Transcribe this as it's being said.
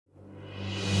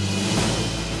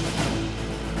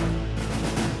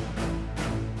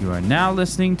You are now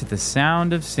listening to The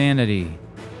Sound of Sanity,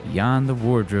 Beyond the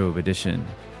Wardrobe Edition.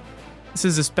 This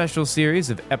is a special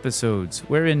series of episodes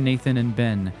wherein Nathan and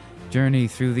Ben journey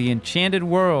through the enchanted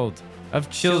world of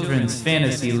children's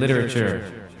fantasy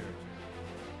literature.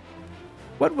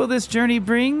 What will this journey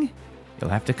bring? You'll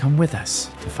have to come with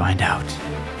us to find out.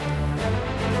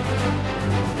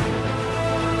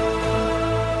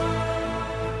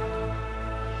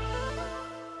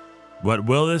 What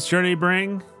will this journey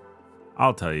bring?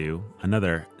 I'll tell you,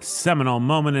 another seminal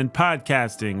moment in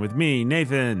podcasting with me,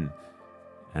 Nathan.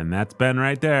 And that's Ben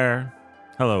right there.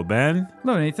 Hello, Ben.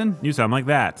 Hello, Nathan. You sound like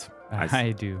that.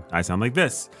 I do. I sound like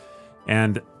this.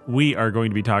 And we are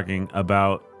going to be talking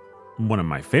about one of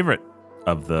my favorite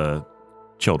of the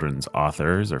children's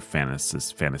authors or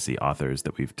fantasy authors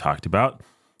that we've talked about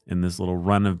in this little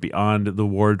run of Beyond the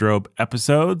Wardrobe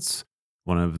episodes.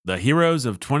 One of the heroes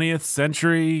of 20th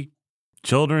century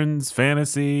children's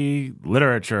fantasy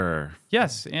literature.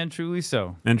 Yes, and truly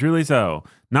so. And truly so.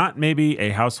 Not maybe a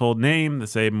household name the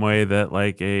same way that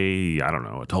like a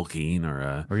Tolkien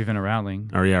or even a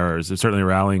Rowling. Or certainly a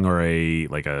Rowling or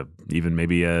even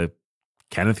maybe a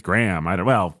Kenneth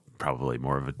Grahame. Probably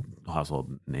more of a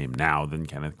household name now than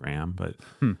Kenneth Grahame, but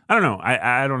I don't know.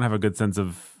 I don't have a good sense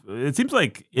of, it seems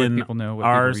like in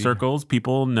our circles,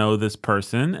 people know this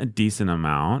person a decent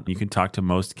amount. You can talk to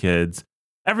most kids.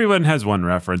 Everyone has one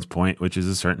reference point, which is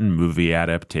a certain movie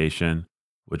adaptation,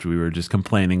 which we were just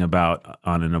complaining about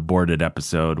on an aborted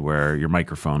episode where your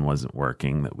microphone wasn't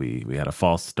working, that we had a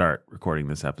false start recording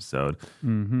this episode.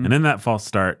 Mm-hmm. And in that false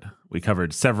start, we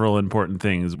covered several important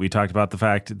things. We talked about the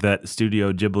fact that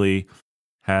Studio Ghibli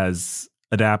has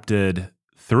adapted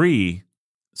 3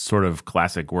 sort of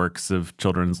classic works of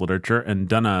children's literature and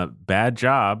done a bad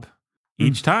job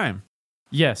each time.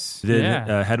 Yes.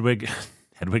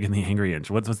 Hedwig and the Angry Inch.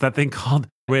 What's that thing called?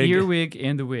 Earwig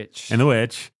and the Witch. And the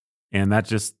Witch. And that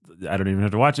just, I don't even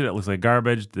have to watch it. It looks like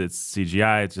garbage. It's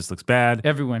CGI. It just looks bad.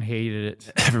 Everyone hated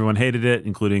it. Everyone hated it,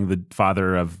 including the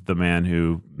father of the man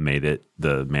who made it,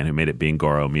 being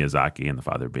Goro Miyazaki and the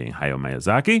father being Hayao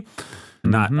Miyazaki.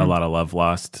 Not a lot of love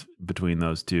lost between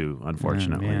those two,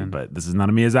 unfortunately. But this is not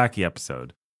a Miyazaki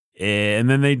episode. And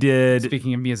then they did...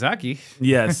 Speaking of Miyazaki.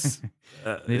 Yes.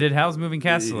 They did Howl's Moving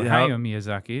Castle. Hayao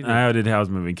Miyazaki. Hayao did Howl's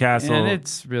Moving Castle. And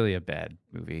it's really a bad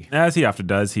movie. As he often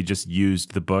does, he just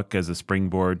used the book as a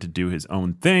springboard to do his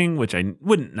own thing, which I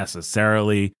wouldn't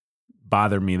necessarily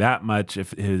bother me that much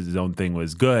if his own thing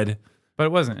was good. But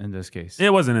it wasn't in this case.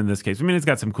 It wasn't in this case. I mean, it's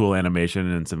got some cool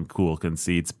animation and some cool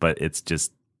conceits, but it's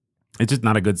just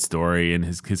not a good story. And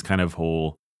his kind of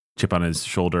whole chip on his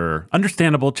shoulder,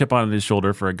 understandable chip on his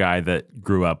shoulder for a guy that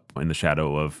grew up in the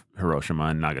shadow of Hiroshima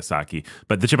and Nagasaki.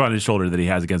 But the chip on his shoulder that he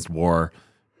has against war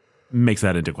makes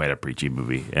that into quite a preachy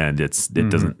movie. And it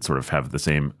doesn't sort of have the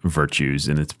same virtues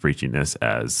in its preachiness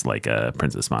as like a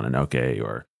Princess Mononoke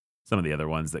or some of the other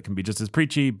ones that can be just as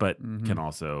preachy, but can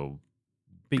also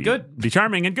be good. Be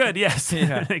charming and good, yes.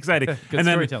 Yeah. Exciting. Good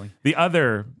storytelling. The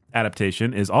other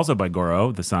adaptation is also by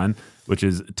Goro, the son, which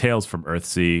is Tales from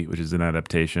Earthsea, which is an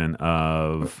adaptation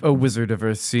of... A Wizard of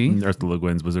Earthsea. Ursula Le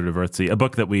Guin's Wizard of Earthsea, a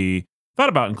book that we thought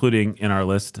about including in our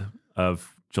list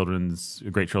of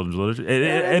great children's literature.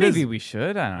 Maybe we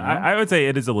should, I don't know. I would say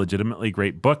it is a legitimately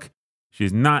great book.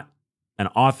 She's not an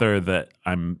author that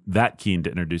I'm that keen to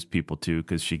introduce people to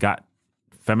because she got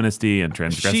feministy and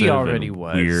transgressive. She already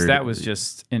was. Weird. That was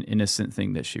just an innocent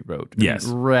thing that she wrote. Yes.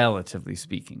 Relatively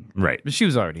speaking. Right. But she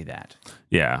was already that.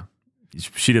 Yeah.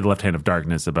 She did Left Hand of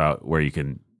Darkness about where you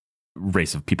can,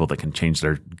 race of people that can change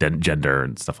their gender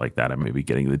and stuff like that. I may be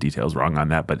getting the details wrong on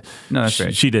that, but no, that's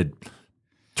right. She did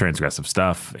transgressive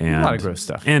stuff and a lot of gross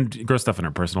stuff. And gross stuff in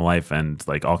her personal life and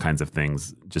like all kinds of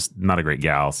things. Just not a great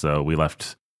gal. So we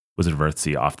left Wizard of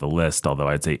Earthsea off the list, although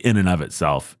I'd say in and of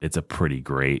itself, it's a pretty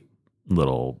great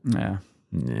little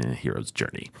hero's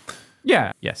journey.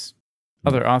 Yeah. Yes.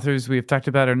 Other authors we have talked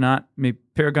about are not maybe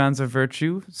paragons of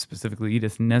virtue, specifically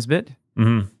Edith Nesbit.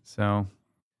 Mm-hmm. So,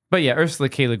 but yeah, Ursula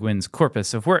K. Le Guin's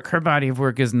corpus of work, her body of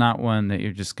work is not one that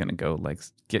you're just going to go like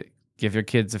give your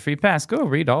kids a free pass. Go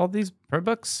read all of these her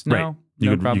books. No, right.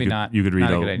 Probably not. You could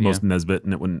read most Nesbit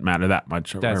and it wouldn't matter that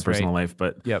much over her personal life,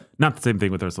 but not the same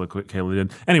thing with Ursula K. Le Guin.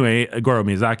 Anyway, Goro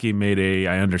Miyazaki made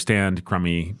I understand,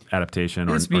 crummy adaptation.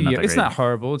 It's not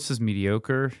horrible. It's just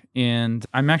mediocre. And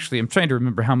I'm trying to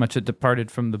remember how much it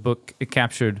departed from the book. It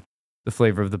captured the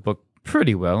flavor of the book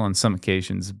pretty well on some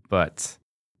occasions, but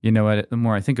you know what? The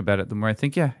more I think about it, the more I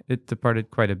think, it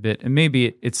departed quite a bit. And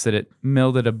maybe it's that it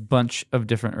melded a bunch of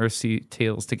different Earthsea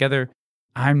tales together.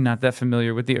 I'm not that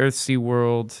familiar with the Earthsea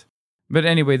world. But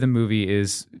anyway, the movie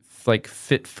is like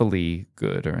fitfully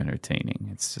good or entertaining.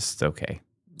 It's just okay.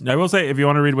 I will say, if you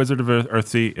want to read Wizard of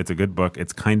Earthsea, it's a good book.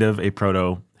 It's kind of a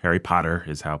proto Harry Potter,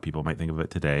 is how people might think of it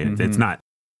today. Mm-hmm. It's not.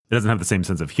 It doesn't have the same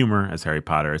sense of humor as Harry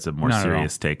Potter. It's a more Not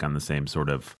serious take on the same sort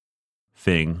of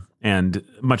thing, and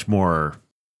much more,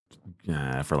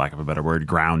 for lack of a better word,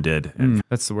 grounded. And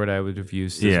That's the word I would have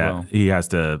used as well. he has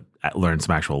to learn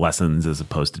some actual lessons as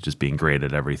opposed to just being great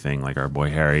at everything like our boy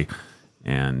Harry.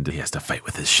 And he has to fight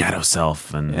with his shadow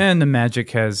self. And the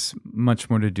magic has much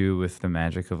more to do with the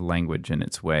magic of language in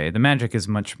its way. The magic is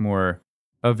much more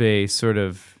of a sort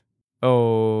of,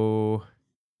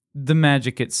 the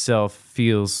magic itself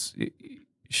feels,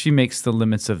 she makes the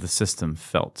limits of the system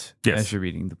felt as you're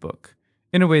reading the book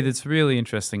in a way that's really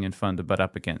interesting and fun to butt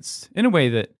up against, in a way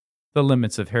that the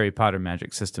limits of Harry Potter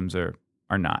magic systems are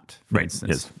not, for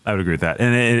instance. Yes, I would agree with that.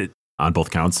 And it, on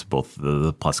both counts, both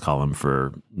the plus column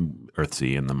for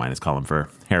Earthsea and the minus column for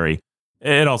Harry,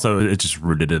 it's just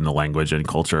rooted in the language and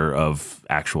culture of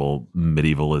actual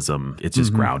medievalism. It's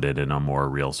just grounded in a more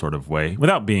real sort of way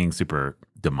without being super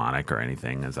demonic or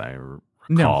anything, as I recall.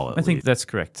 No, I think that's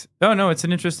correct. Oh, no, it's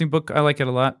an interesting book. I like it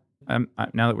a lot.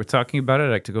 Now that we're talking about it,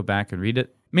 I'd like to go back and read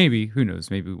it. Maybe, who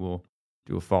knows, maybe we'll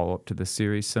do a follow-up to this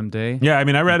series someday. Yeah, I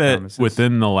mean, I read it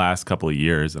within the last couple of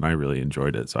years, and I really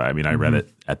enjoyed it. So, I mean, I read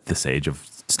it at the stage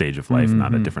of life,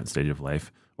 not a different stage of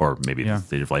life, or maybe the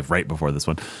stage of life right before this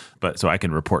one. But so I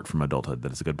can report from adulthood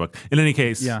that it's a good book. In any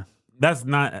case, that's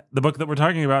not the book that we're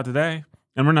talking about today.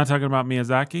 And we're not talking about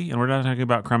Miyazaki, and we're not talking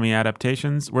about crummy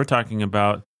adaptations. We're talking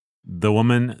about the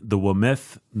woman, the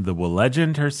Womyth, the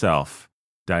legend herself,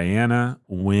 Diana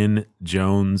Wynne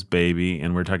Jones, baby.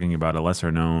 And we're talking about a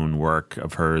lesser known work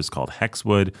of hers called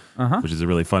Hexwood, which is a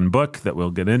really fun book that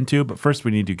we'll get into. But first,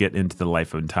 we need to get into the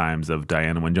life and times of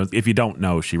Diana Wynne Jones. If you don't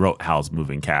know, she wrote Howl's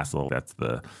Moving Castle. That's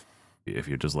if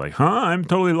you're just like, I'm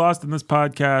totally lost in this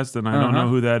podcast and I don't know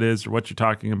who that is or what you're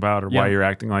talking about or why you're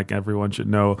acting like everyone should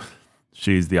know.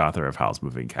 She's the author of Howl's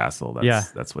Moving Castle.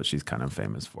 That's what she's kind of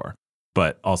famous for.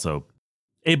 But also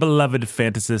a beloved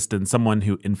fantasist and someone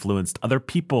who influenced other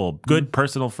people. Good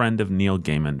personal friend of Neil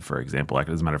Gaiman, for example.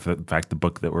 As a matter of fact, the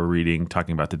book that we're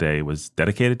talking about today, was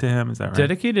dedicated to him. Is that right?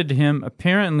 Dedicated to him.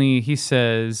 Apparently, he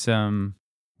says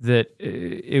that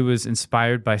it was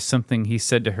inspired by something he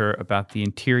said to her about the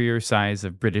interior size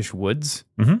of British woods.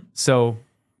 So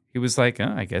he was like,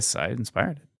 I guess I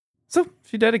inspired it. So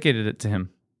she dedicated it to him.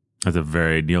 That's a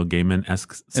very Neil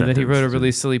Gaiman-esque sentence. And then he wrote a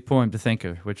really silly poem to thank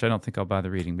her, which I don't think I'll bother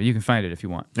reading, but you can find it if you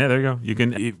want. Yeah, there you go. You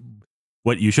can.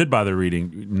 What you should bother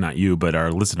reading, not you, but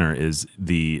our listener, is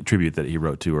the tribute that he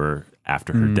wrote to her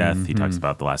after her death. He talks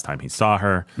about the last time he saw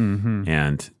her,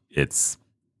 and it's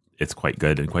quite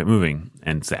good and quite moving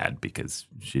and sad because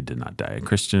she did not die a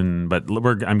Christian. But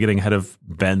I'm getting ahead of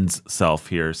Ben's self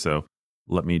here, so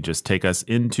let me just take us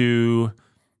into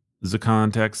the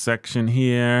context section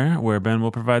here, where Ben will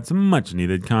provide some much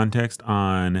needed context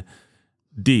on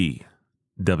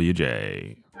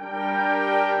DWJ.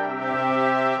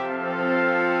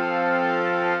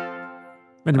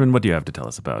 Benjamin, what do you have to tell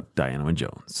us about Diana Wynne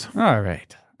Jones? All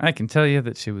right. I can tell you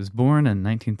that she was born in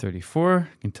 1934.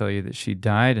 I can tell you that she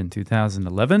died in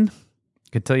 2011. I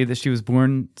can tell you that she was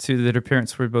born that her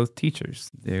parents were both teachers.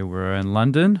 They were in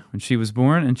London when she was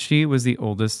born, and she was the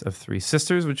oldest of three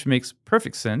sisters, which makes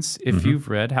perfect sense if you've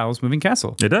read Howl's Moving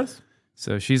Castle. It does.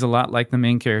 So she's a lot like the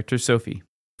main character, Sophie,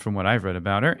 from what I've read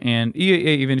about her. And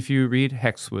even if you read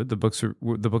Hexwood, the book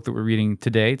that we're reading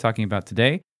today, talking about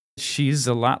today, she's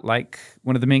a lot like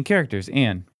one of the main characters,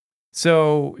 Anne.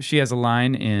 So she has a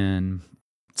line in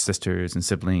Sisters and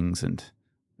Siblings, and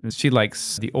she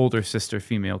likes the older sister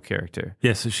female character.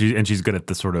 Yes, she's good at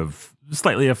the sort of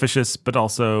slightly officious, but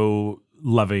also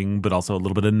loving, but also a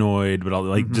little bit annoyed, but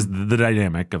all, just the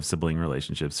dynamic of sibling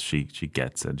relationships she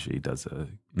gets, and she does a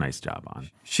nice job on.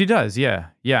 She does, yeah.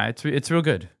 It's real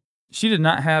good. She did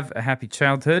not have a happy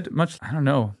childhood. I don't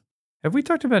know. Have we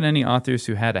talked about any authors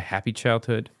who had a happy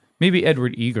childhood? Maybe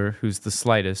Edward Eager, who's the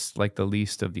slightest, like the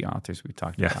least of the authors we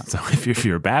talked about. So if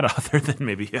you're a bad author, then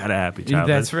maybe you had a happy childhood.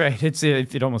 That's right.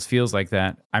 It almost feels like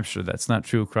that. I'm sure that's not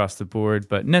true across the board,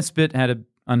 but Nesbitt had an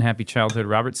unhappy childhood.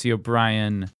 Robert C.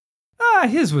 O'Brien,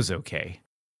 his was okay.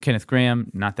 Kenneth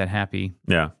Grahame, not that happy.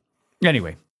 Yeah.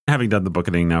 Anyway. Having done the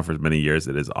bookending now for many years,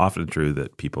 it is often true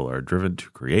that people are driven to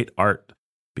create art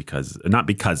not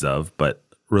because of, but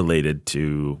related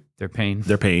to their pain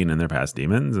and their past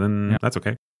demons, and that's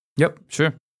okay. Yep,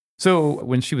 sure. So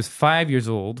when she was 5 years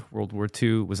old, World War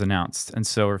II was announced, and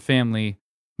so her family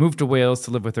moved to Wales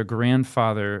to live with her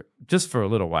grandfather just for a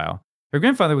little while. Her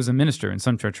grandfather was a minister in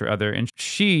some church or other, and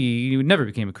she never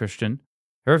became a Christian.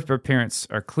 Her parents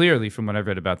are clearly, from what I've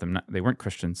read about them, they weren't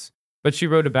Christians. But she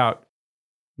wrote about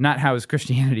not how his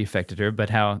Christianity affected her, but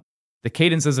how the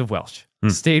cadences of Welsh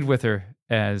stayed with her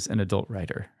as an adult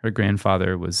writer. Her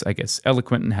grandfather was, I guess,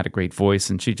 eloquent and had a great voice,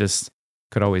 and she just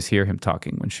could always hear him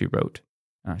talking when she wrote.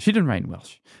 She didn't write in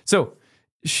Welsh. So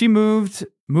she moved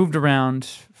around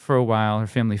for a while. Her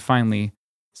family finally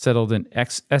settled in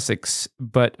Essex,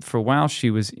 but for a while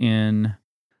she was in,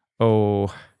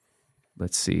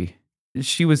 let's see.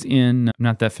 She was in, I'm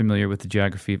not that familiar with the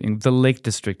geography of England, the Lake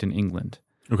District in England.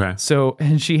 Okay. So,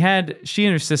 and she and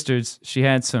her sisters, she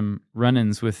had some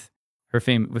run-ins with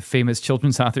with famous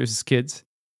children's authors as kids.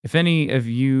 If any of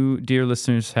you, dear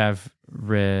listeners, have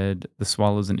read The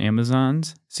Swallows and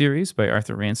Amazons series by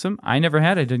Arthur Ransom, I never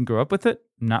had. I didn't grow up with it.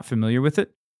 I'm not familiar with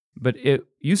it, but it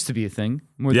used to be a thing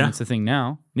more than it's a thing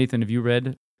now. Nathan, have you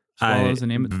read Swallows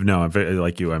and Amazons? No,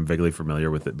 like you, I'm vaguely familiar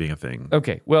with it being a thing.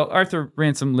 Okay. Well, Arthur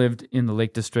Ransom lived in the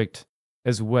Lake District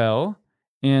as well.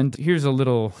 And here's a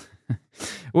little...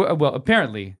 well,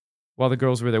 apparently, while the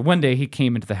girls were there, one day he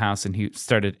came into the house and he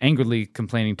started angrily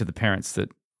complaining to the parents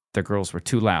that their girls were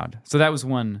too loud. So that was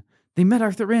one. They met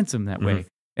Arthur Ransom that way.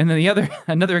 And then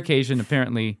another occasion,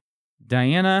 apparently,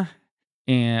 Diana,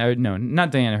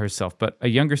 not Diana herself, but a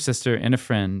younger sister and a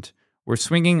friend were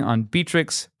swinging on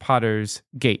Beatrix Potter's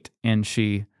gate, and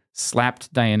she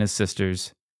slapped Diana's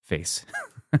sister's face.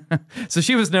 So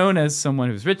she was known as someone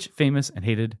who was rich, famous, and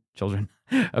hated children,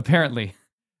 apparently.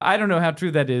 I don't know how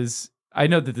true that is. I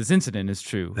know that this incident is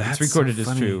true. That's it's recorded so as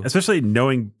funny. true. Especially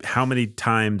knowing how many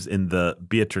times in the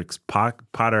Beatrix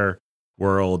Potter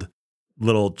world,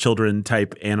 little children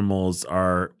type animals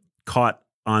are caught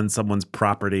on someone's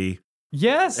property.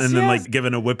 Yes. And then like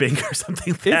given a whipping or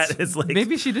something. That is like,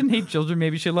 maybe she didn't hate children.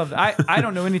 Maybe she loved it. I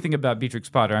don't know anything about Beatrix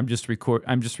Potter. I'm just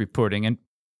reporting. And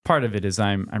part of it is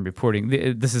I'm reporting.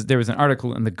 There was an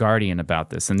article in The Guardian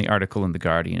about this. And the article in The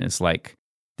Guardian is like,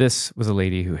 this was a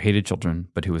lady who hated children,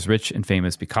 but who was rich and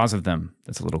famous because of them.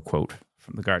 That's a little quote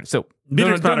from The Guardian. So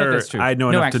Beatrix Potter, I know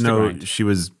enough to know she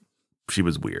was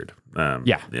weird.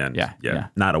 Yeah.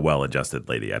 Not a well-adjusted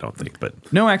lady, I don't think.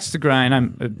 But no axe to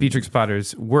grind. Beatrix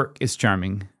Potter's work is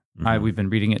charming. We've been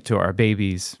reading it to our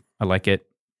babies. I like it.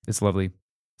 It's lovely.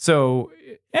 So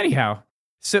anyhow,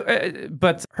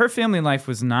 but her family life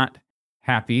was not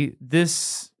happy.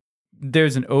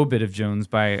 There's an obit of Jones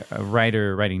by a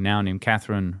writer writing now named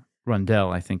Catherine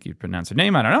Rundell. I think you'd pronounce her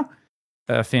name. I don't know.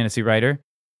 A fantasy writer.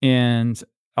 And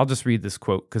I'll just read this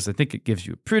quote because I think it gives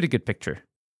you a pretty good picture.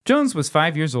 Jones was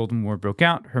 5 years old when war broke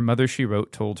out. Her mother, she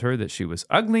wrote, told her that she was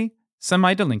ugly,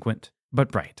 semi-delinquent,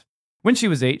 but bright. When she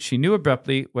was 8, she knew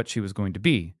abruptly what she was going to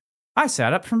be. I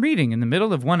sat up from reading in the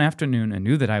middle of one afternoon and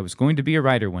knew that I was going to be a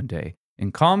writer one day.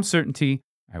 In calm certainty,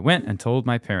 I went and told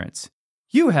my parents.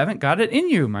 You haven't got it in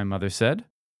you, my mother said.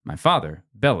 My father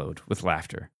bellowed with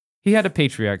laughter. He had a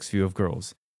patriarch's view of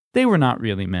girls. They were not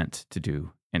really meant to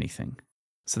do anything.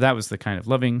 So that was the kind of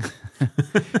loving.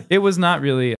 It was not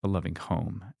really a loving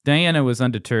home. Diana was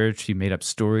undeterred. She made up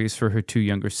stories for her 2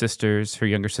 younger sisters. Her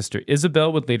younger sister,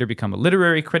 Isabel, would later become a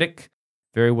literary critic,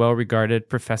 very well-regarded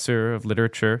professor of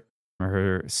literature.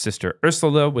 Her sister,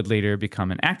 Ursula, would later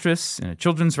become an actress and a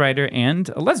children's writer and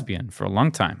a lesbian for a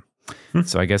long time.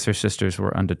 So I guess her sisters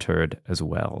were undeterred as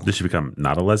well. Did she become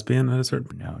not a lesbian at a certain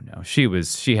point? No.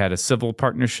 She had a civil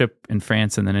partnership in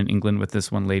France and then in England with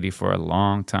this one lady for a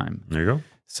long time. There you go.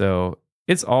 So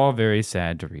it's all very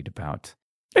sad to read about.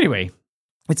 Anyway,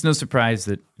 it's no surprise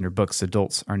that in her books,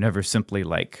 adults are never simply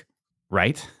like,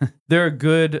 right? There are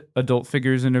good adult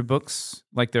figures in her books,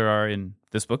 like there are in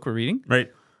this book we're reading.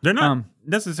 Right. They're not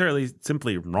necessarily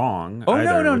simply wrong. Oh,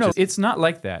 either, no. It's not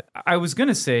like that. I was going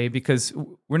to say, because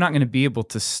we're not going to be able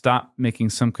to stop making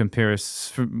some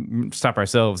stop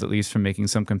ourselves at least from making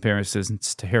some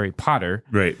comparisons to Harry Potter.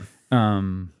 Right.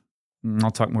 I'll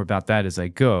talk more about that as I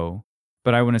go.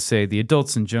 But I want to say the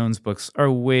adults in Jones' books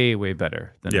are way, way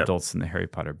better than adults in the Harry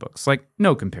Potter books. Like,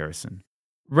 no comparison.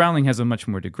 Rowling has a much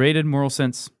more degraded moral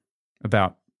sense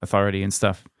about authority and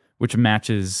stuff, which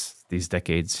matches these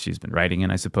decades she's been writing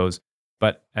in, I suppose.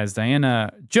 But as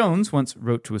Diana Jones once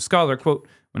wrote to a scholar, quote,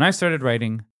 when I started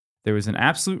writing, there was an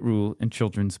absolute rule in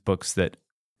children's books that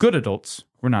good adults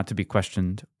were not to be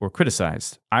questioned or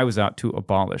criticized. I was out to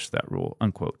abolish that rule,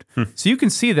 unquote. So you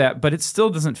can see that, but it still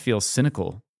doesn't feel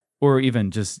cynical or even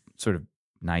just sort of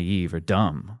naive or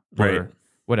dumb or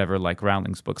whatever like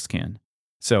Rowling's books can.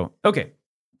 So, okay.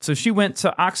 So she went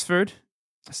to Oxford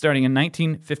starting in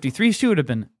 1953. She would have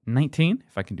been 19,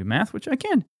 if I can do math, which I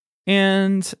can.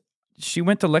 And she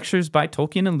went to lectures by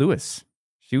Tolkien and Lewis.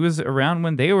 She was around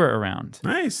when they were around.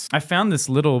 Nice. I found this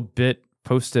little bit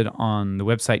posted on the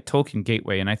website Tolkien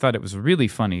Gateway, and I thought it was really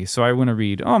funny. So I want to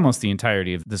read almost the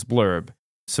entirety of this blurb.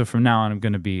 So from now on, I'm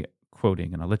going to be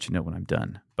quoting, and I'll let you know when I'm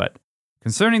done. But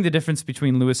Concerning the difference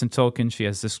between Lewis and Tolkien, she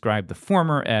has described the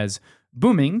former as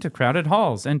booming to crowded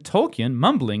halls and Tolkien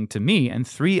mumbling to me and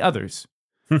 3 others.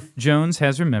 Jones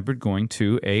has remembered going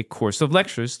to a course of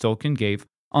lectures Tolkien gave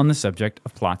on the subject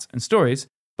of plots and stories,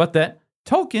 but that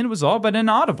Tolkien was all but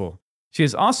inaudible. She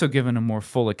has also given a more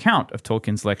full account of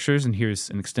Tolkien's lectures, and here's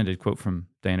an extended quote from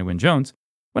Diana Wynne Jones.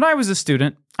 When I was a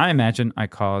student, I imagine I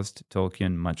caused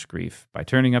Tolkien much grief by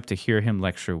turning up to hear him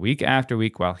lecture week after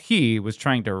week while he was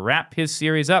trying to wrap his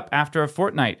series up after a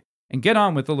fortnight and get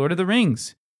on with The Lord of the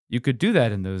Rings. You could do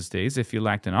that in those days if you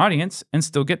lacked an audience and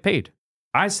still get paid.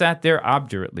 I sat there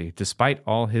obdurately, despite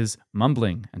all his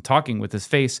mumbling and talking with his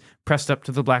face pressed up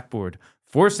to the blackboard,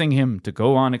 forcing him to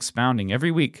go on expounding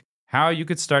every week how you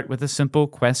could start with a simple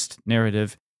quest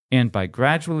narrative and by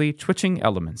gradually twitching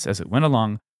elements as it went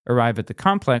along, arrive at the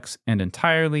complex and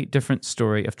entirely different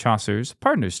story of Chaucer's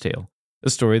Pardoner's Tale, a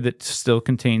story that still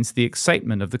contains the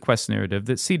excitement of the quest narrative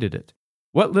that seeded it.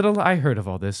 What little I heard of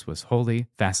all this was wholly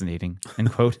fascinating,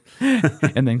 end quote.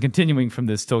 And then continuing from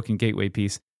this Tolkien Gateway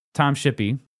piece, Tom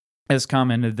Shippey has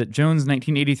commented that Jones'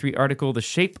 1983 article, The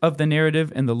Shape of the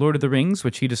Narrative in The Lord of the Rings,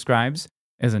 which he describes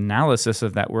as analysis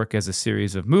of that work as a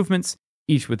series of movements,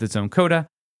 each with its own coda,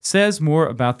 says more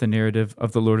about the narrative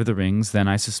of The Lord of the Rings than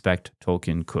I suspect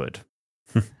Tolkien could.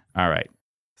 All right.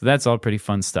 So that's all pretty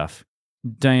fun stuff.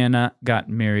 Diana got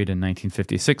married in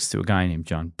 1956 to a guy named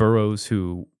John Burroughs,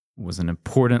 who was an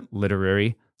important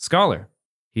literary scholar.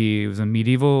 He was a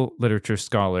medieval literature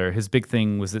scholar. His big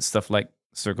thing was that stuff like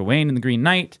Sir Gawain and the Green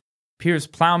Knight, Piers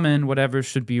Plowman, whatever,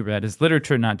 should be read as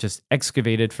literature, not just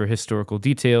excavated for historical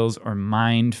details or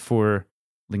mined for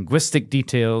linguistic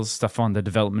details, stuff on the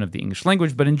development of the English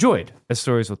language, but enjoyed as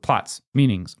stories with plots,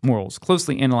 meanings, morals,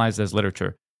 closely analyzed as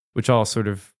literature, which all sort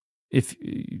of, if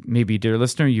maybe, dear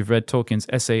listener, you've read Tolkien's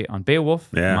essay on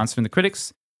Beowulf, Monster and the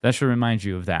Critics, that should remind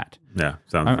you of that. Yeah,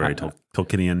 sounds very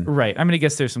Tolkienian. Right. I'm going to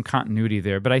guess there's some continuity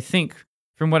there, but I think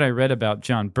from what I read about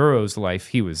John Burroughs' life,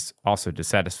 he was also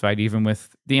dissatisfied, even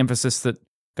with the emphasis that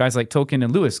guys like Tolkien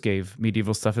and Lewis gave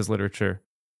medieval stuff as literature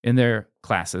in their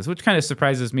classes, which kind of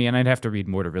surprises me, and I'd have to read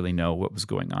more to really know what was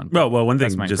going on. Well, one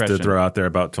thing just to throw out there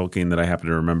about Tolkien that I happen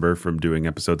to remember from doing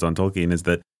episodes on Tolkien is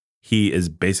that he is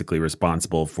basically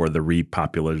responsible for the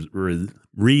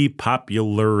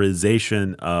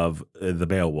repopularization of the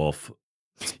Beowulf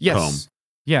poem.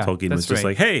 Yeah, Tolkien was just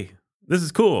like, hey, this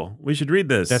is cool. We should read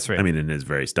this. That's right. I mean, in his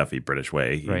very stuffy British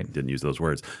way, he didn't use those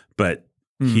words, but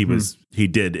he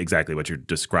did exactly what you're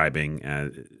describing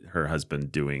her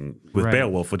husband doing with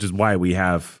Beowulf, which is why we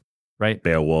have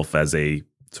Beowulf as a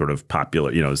sort of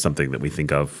popular, something that we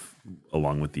think of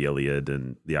along with the Iliad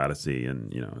and the Odyssey.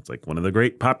 And, it's like one of the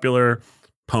great popular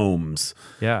poems.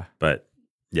 Yeah. But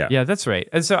yeah. Yeah, that's right.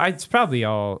 And so it's probably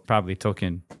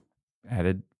Tolkien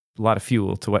added a lot of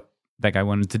fuel to what that guy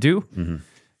wanted to do. Mm-hmm.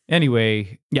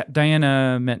 Anyway,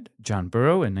 Diana met John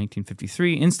Burroughs in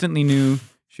 1953, instantly knew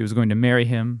she was going to marry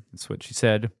him. That's what she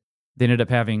said. They ended up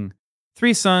having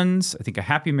 3 sons, I think a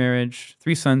happy marriage,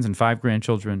 3 sons and 5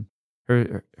 grandchildren.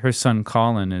 Her son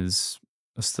Colin is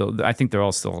still, I think they're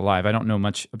all still alive. I don't know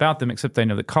much about them, except I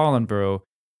know that Colin Burroughs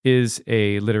is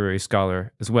a literary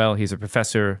scholar as well. He's a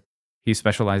professor. He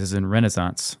specializes in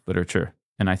Renaissance literature,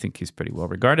 and I think he's pretty well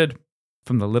regarded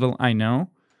from the little I know.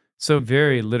 So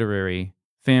very literary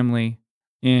family.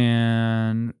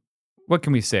 And what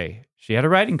can we say? She had a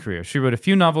writing career. She wrote a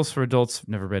few novels for adults,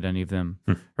 never read any of them.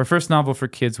 Her first novel for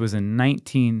kids was in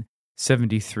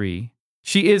 1973.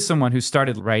 She is someone who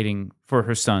started writing for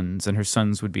her sons, and her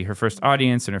sons would be her first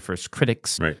audience and her first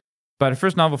critics. Right. But her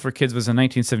first novel for kids was in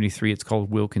 1973. It's called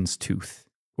Wilkins Tooth.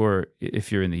 Or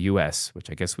if you're in the U.S.,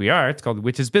 which I guess we are, it's called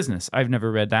Witch's Business. I've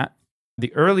never read that.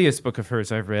 The earliest book of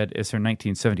hers I've read is her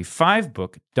 1975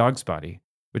 book, Dog's Body,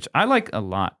 which I like a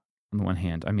lot on the one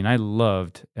hand. I mean, I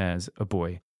loved as a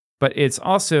boy. But it's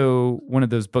also one of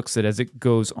those books that as it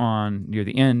goes on near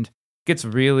the end, gets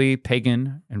really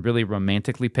pagan and really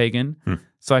romantically pagan.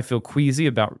 So I feel queasy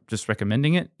about just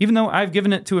recommending it, even though I've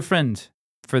given it to a friend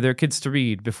for their kids to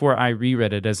read before I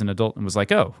reread it as an adult and was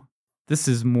like, oh, this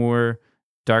is more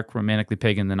dark, romantically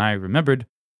pagan than I remembered.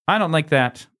 I don't like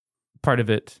that part of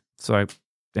it. So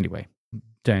anyway,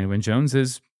 Diana Wynne Jones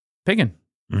is pagan.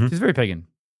 Mm-hmm. She's very pagan.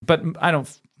 But I don't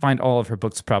find all of her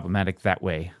books problematic that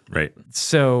way. Right.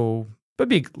 So, but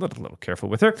be a little careful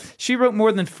with her. She wrote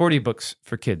more than 40 books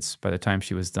for kids by the time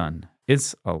she was done.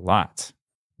 It's a lot.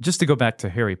 Just to go back to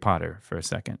Harry Potter for a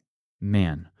second.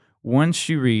 Man, once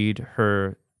you read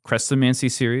her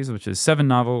Crestomancy series, which is 7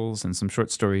 novels and some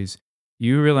short stories,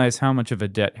 you realize how much of a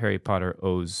debt Harry Potter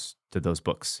owes to those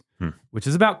books, which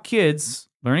is about kids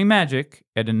learning magic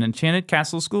at an enchanted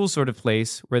castle school sort of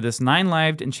place where this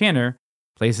 9-lived enchanter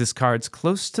plays his cards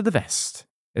close to the vest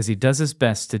as he does his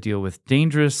best to deal with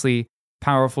dangerously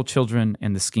powerful children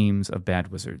and the schemes of bad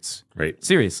wizards. Right.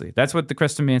 Seriously, that's what the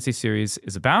Crestomancy series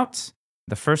is about.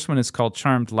 The first one is called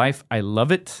Charmed Life. I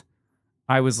love it.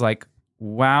 I was like,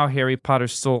 wow, Harry Potter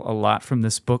stole a lot from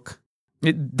this book.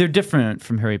 They're different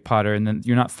from Harry Potter, and then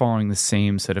you're not following the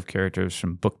same set of characters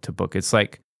from book to book. It's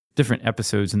like different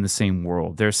episodes in the same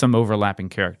world. There are some overlapping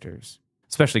characters,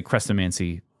 especially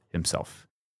Crestomancy himself.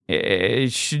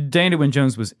 Diana Wynne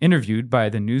Jones was interviewed by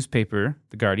the newspaper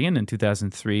The Guardian in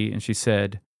 2003, and she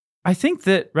said, I think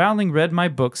that Rowling read my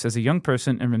books as a young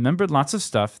person and remembered lots of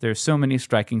stuff. There are so many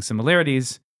striking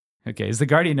similarities. Okay, as The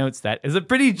Guardian notes, that is a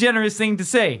pretty generous thing to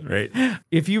say. Right.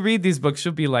 If you read these books,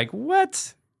 you'll be like,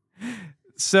 what?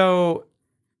 So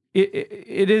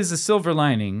it is a silver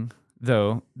lining,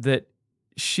 though, that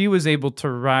she was able to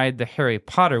ride the Harry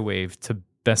Potter wave to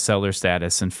bestseller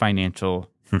status and financial.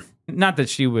 Not that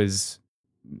she was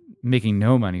making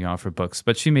no money off her books,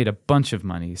 but she made a bunch of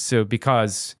money. So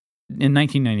because in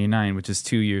 1999, which is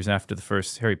 2 years after the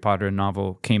first Harry Potter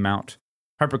novel came out,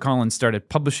 HarperCollins started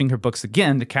publishing her books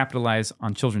again to capitalize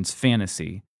on children's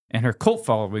fantasy and her cult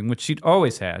following, which she'd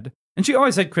always had. And she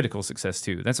always had critical success,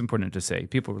 too. That's important to say.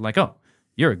 People were like, oh,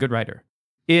 you're a good writer.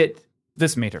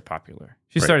 This made her popular.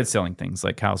 She started selling things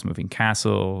like Howl's Moving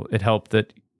Castle. It helped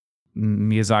that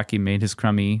Miyazaki made his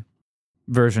crummy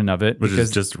version of it. Which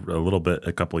is just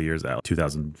a couple of years out.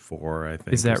 2004, I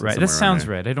think. Is that right? That sounds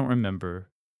right. I don't remember.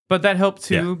 But that helped,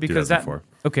 too, because 2004.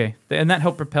 And that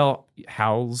helped propel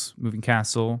Howl's Moving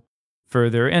Castle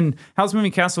further. And Howl's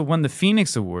Moving Castle won the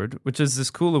Phoenix Award, which is this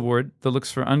cool award that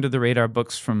looks for under-the-radar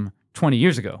books from 20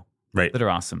 years ago. Right. That are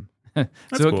awesome. That's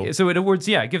cool. So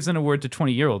it gives an award to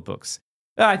 20-year-old books.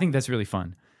 I think that's really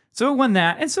fun. So it won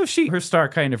that. And so her star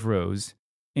kind of rose.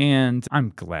 And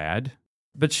I'm glad.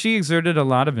 But she exerted a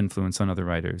lot of influence on other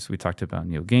writers. We talked about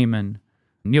Neil Gaiman.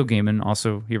 Neil Gaiman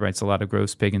also, he writes a lot of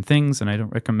gross pagan things, and I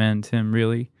don't recommend him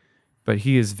really. But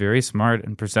he is very smart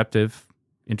and perceptive,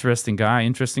 interesting guy,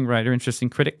 interesting writer, interesting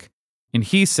critic. And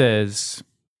he says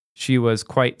she was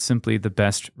quite simply the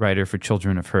best writer for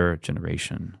children of her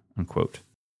generation, unquote.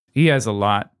 He has a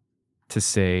lot to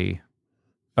say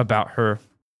about her.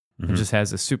 He just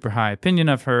has a super high opinion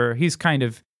of her.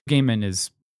 Gaiman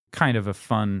is kind of a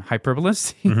fun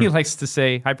hyperbolist. He likes to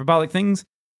say hyperbolic things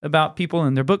about people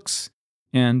in their books.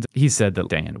 And he said that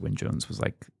Diana Wynne Jones was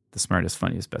like the smartest,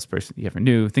 funniest, best person he ever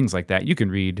knew. Things like that. You can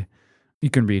read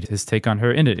his take on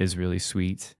her, and it is really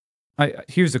sweet.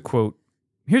 Here's a quote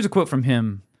from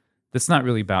him that's not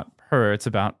really about her. It's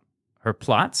about her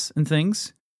plots and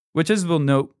things, which, as we'll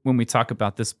note when we talk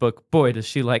about this book, boy, does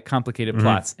she like complicated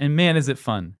plots. And man, is it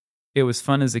fun. It was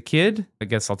fun as a kid. I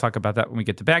guess I'll talk about that when we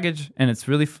get to baggage. And it's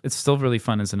still really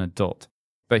fun as an adult.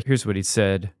 But here's what he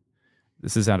said.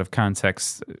 This is out of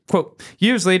context. Quote,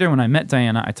 years later, when I met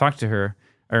Diana, I talked to her,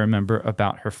 I remember,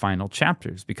 about her final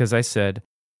chapters, because I said,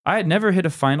 I had never hit a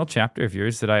final chapter of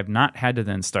yours that I have not had to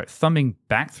then start thumbing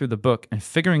back through the book and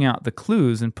figuring out the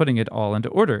clues and putting it all into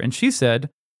order. And she said,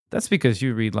 that's because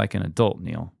you read like an adult,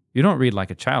 Neil. You don't read like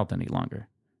a child any longer.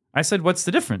 I said, what's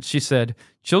the difference? She said,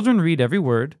 children read every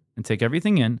word and take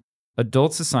everything in.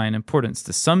 Adults assign importance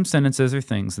to some sentences or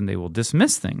things, and they will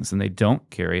dismiss things, and they don't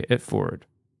carry it forward.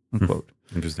 Unquote.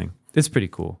 Interesting. It's pretty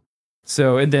cool.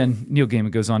 So, and then Neil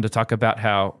Gaiman goes on to talk about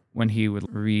how when he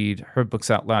would read her books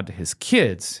out loud to his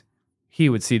kids, he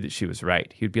would see that she was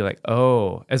right. He would be like,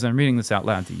 oh, as I'm reading this out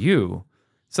loud to you,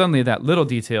 suddenly that little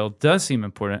detail does seem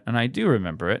important, and I do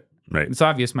remember it. Right. It's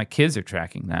obvious my kids are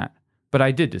tracking that, but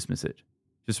I did dismiss it,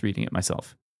 just reading it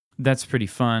myself. That's pretty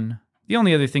fun. The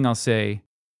only other thing I'll say,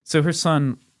 so her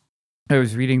son, I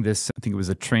was reading this, I think it was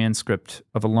a transcript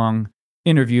of a long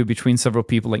interview between several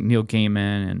people like Neil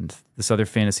Gaiman and this other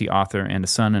fantasy author and a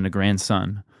son and a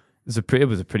grandson. It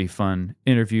was a pretty fun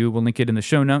interview. We'll link it in the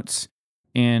show notes.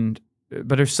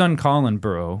 But her son, Colin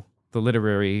Burrow, the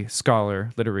literary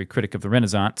scholar, literary critic of the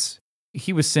Renaissance,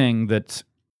 he was saying that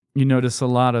you notice a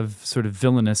lot of sort of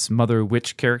villainous mother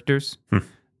witch characters.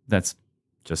 That's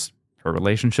just her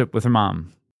relationship with her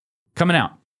mom coming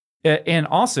out. And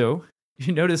also,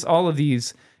 you notice all of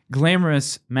these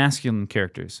glamorous masculine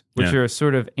characters, which are a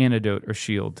sort of antidote or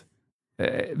shield.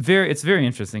 It's very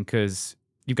interesting because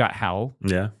you've got Howl,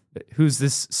 who's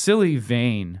this silly,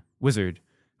 vain wizard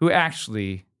who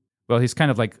actually, well, he's kind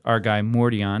of like our guy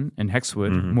Mordion in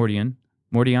Hexwood.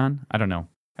 Mordion, I don't know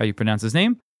how you pronounce his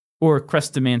name, or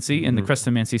Crestomancy in the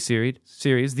Crestomancy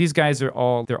series. These guys they're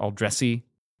all dressy.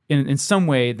 In some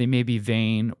way, they may be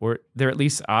vain or they're at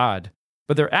least odd.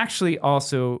 But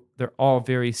they're all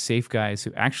very safe guys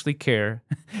who actually care.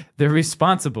 They're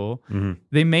responsible.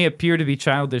 They may appear to be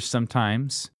childish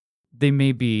sometimes, they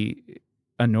may be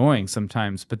annoying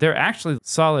sometimes, but they're actually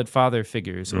solid father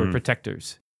figures or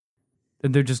protectors.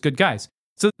 And they're just good guys.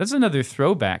 So that's another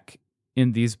throwback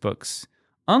in these books.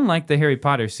 Unlike the Harry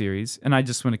Potter series, and I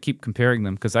just want to keep comparing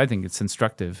them because I think it's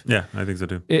instructive. Yeah, I think so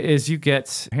too. Is you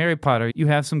get Harry Potter, you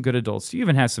have some good adults. You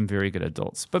even have some very good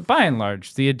adults. But by and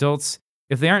large, the adults,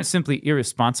 if they aren't simply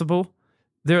irresponsible,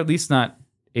 they're at least not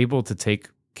able to take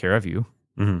care of you.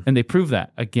 And they prove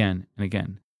that again and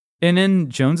again. And in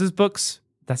Jones's books,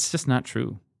 that's just not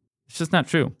true. It's just not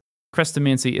true.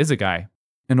 Crestomancy is a guy,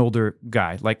 an older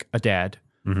guy, like a dad,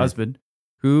 husband,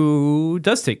 who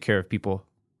does take care of people.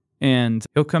 And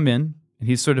he'll come in, and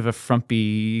he's sort of a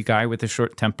frumpy guy with a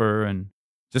short temper and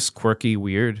just quirky,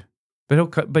 weird.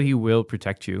 But he will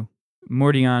protect you.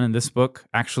 Mordion in this book,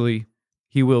 actually,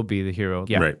 he will be the hero.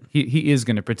 Yeah, right. He is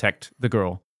going to protect the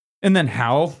girl. And then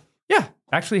Hal,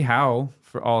 Hal,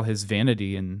 for all his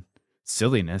vanity and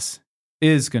silliness,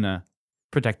 is going to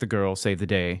protect the girl, save the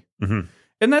day.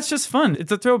 And that's just fun.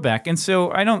 It's a throwback. And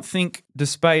so I don't think,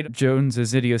 despite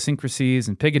Jones's idiosyncrasies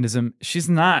and paganism, she's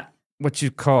not what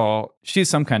you call, she's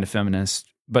some kind of feminist,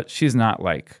 but she's not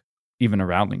like even a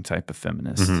Rowling type of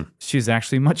feminist. She's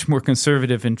actually much more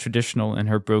conservative and traditional in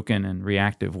her broken and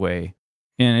reactive way.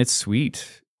 And it's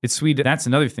sweet. It's sweet. That's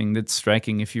another thing that's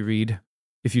striking if you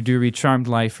do read Charmed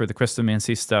Life or the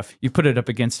Crestomancy stuff, you put it up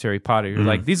against Harry Potter. You're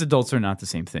like, these adults are not the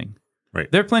same thing.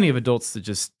 Right. There are plenty of adults that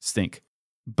just stink,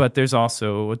 but there's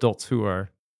also adults who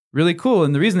are really cool.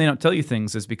 And the reason they don't tell you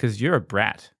things is because you're a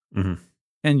brat.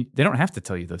 And they don't have to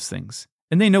tell you those things.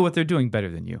 And they know what they're doing better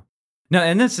than you. Now,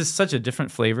 and this is such a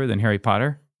different flavor than Harry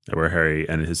Potter. Where Harry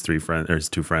and his two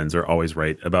friends are always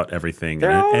right about everything.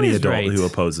 They're and any always adult right. who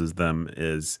opposes them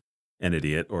is an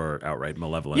idiot or outright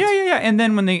malevolent. Yeah. And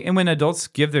then when adults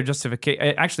give their justification,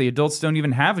 actually adults don't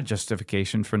even have a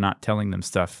justification for not telling them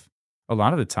stuff. A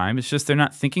lot of the time, it's just they're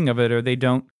not thinking of it, or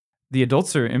the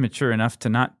adults are immature enough to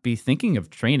not be thinking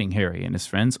of training Harry and his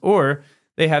friends, or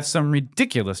they have some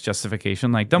ridiculous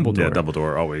justification like Dumbledore. Yeah,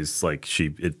 Dumbledore always,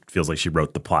 it feels like she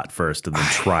wrote the plot first and then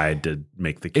tried to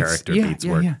make the character beats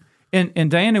work. Yeah. And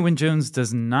Diana Wynne Jones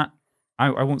does not,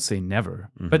 I won't say never,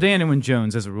 but Diana Wynne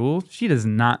Jones, as a rule, she does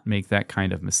not make that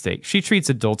kind of mistake. She treats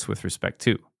adults with respect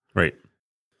too. Right.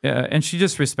 And she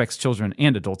just respects children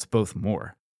and adults both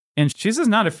more. And she's just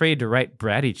not afraid to write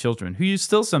bratty children, who you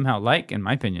still somehow like, in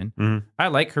my opinion. I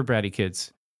like her bratty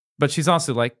kids. But she's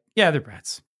also like, yeah, they're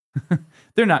brats.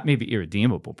 They're not maybe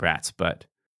irredeemable brats, but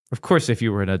of course, if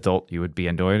you were an adult, you would be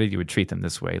annoyed. You would treat them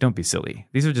this way. Don't be silly.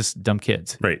 These are just dumb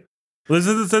kids. Right. Well, this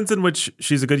is the sense in which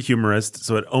she's a good humorist,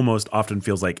 so it almost often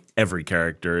feels like every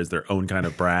character is their own kind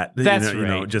of brat. That's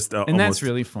right. And that's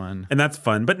really fun. And that's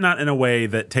fun, but not in a way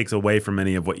that takes away from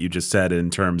any of what you just said in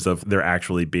terms of there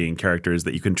actually being characters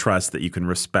that you can trust, that you can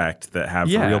respect, that have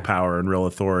real power and real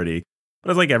authority. But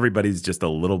it's like everybody's just a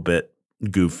little bit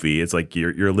goofy. It's like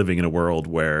you're living in a world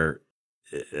where,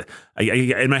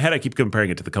 in my head, I keep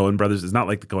comparing it to the Coen brothers. It's not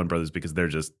like the Coen brothers because they're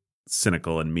just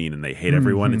cynical and mean and they hate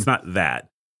everyone. It's not that.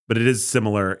 But it is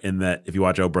similar in that if you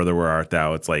watch Oh Brother, Where Art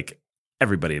Thou, it's like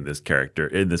everybody in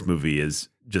this movie is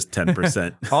just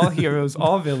 10%. All heroes,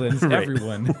 all villains,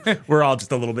 everyone. We're all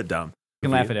just a little bit dumb. You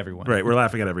can laugh at everyone. Right, we're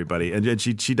laughing at everybody. And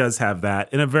she does have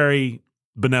that in a very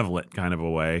benevolent kind of a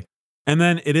way. And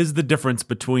then it is the difference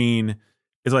between,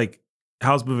 it's like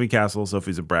Howl's Moving Castle,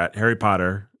 Sophie's a brat. Harry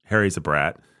Potter, Harry's a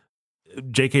brat.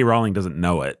 J.K. Rowling doesn't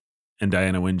know it. And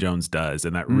Diana Wynne Jones does,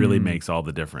 and that really makes all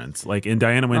the difference. Like in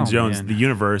Diana Wynne Jones, the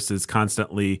universe is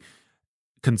constantly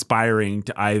conspiring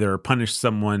to either punish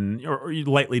someone or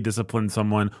lightly discipline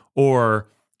someone or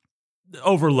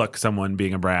overlook someone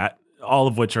being a brat, all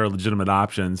of which are legitimate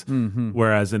options.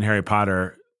 Whereas in Harry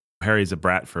Potter, Harry's a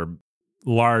brat for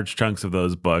large chunks of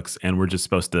those books, and we're just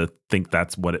supposed to think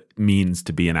that's what it means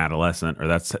to be an adolescent, or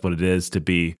that's what it is to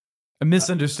be a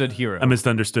misunderstood hero. A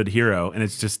misunderstood hero, and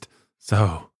it's just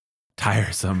so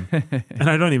tiresome. And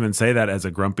I don't even say that as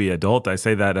a grumpy adult. I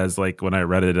say that as like when I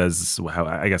read it as how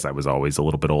I guess I was always a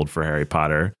little bit old for Harry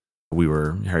Potter.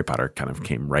 Harry Potter kind of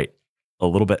came right a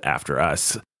little bit after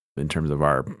us in terms of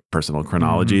our personal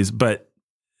chronologies, but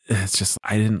it's just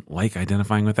I didn't like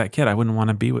identifying with that kid. I wouldn't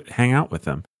want to hang out with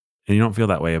him. And you don't feel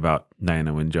that way about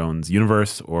Diana Wynne Jones'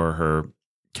 universe or her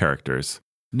characters.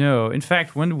 No, in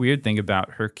fact, one weird thing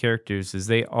about her characters is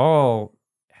they all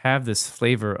have this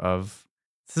flavor of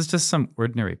this is just some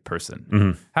ordinary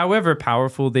person. However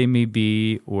powerful they may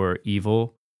be or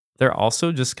evil, they're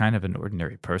also just kind of an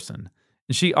ordinary person.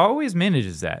 And she always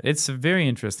manages that. It's a very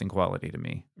interesting quality to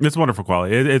me. It's a wonderful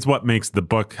quality. It's what makes the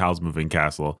book Howl's Moving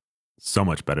Castle so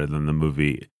much better than the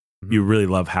movie. You really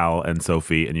love Hal and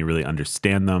Sophie, and you really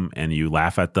understand them, and you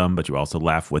laugh at them, but you also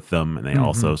laugh with them, and they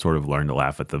also sort of learn to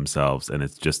laugh at themselves, and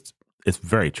it's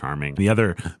very charming. The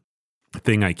other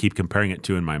thing I keep comparing it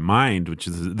to in my mind, which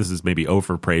is, this is maybe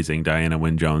overpraising Diana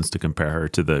Wynne Jones to compare her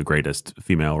to the greatest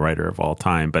female writer of all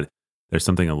time, but there's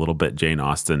something a little bit Jane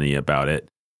Austen-y about it,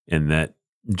 in that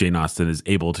Jane Austen is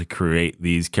able to create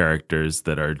these characters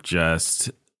that are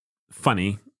just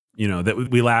funny, that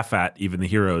we laugh at, even the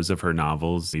heroes of her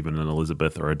novels, even an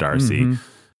Elizabeth or a Darcy,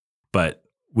 but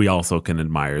we also can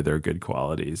admire their good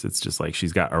qualities. It's just like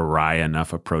she's got a wry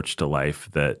enough approach to life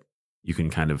that you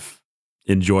can kind of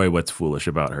enjoy what's foolish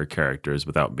about her characters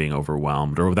without being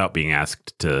overwhelmed or without being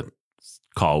asked to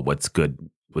call what's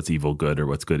evil good or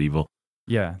what's good evil.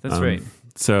 Yeah, that's right.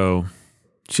 So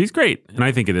she's great. And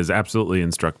I think it is absolutely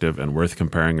instructive and worth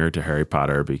comparing her to Harry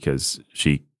Potter, because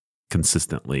she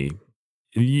consistently,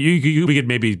 we could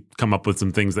maybe come up with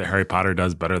some things that Harry Potter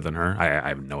does better than her. I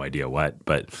have no idea what,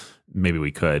 but maybe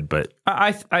we could. But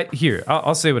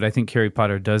I'll say what I think Harry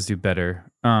Potter does do better.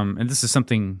 And this is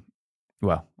something,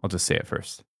 well, I'll just say it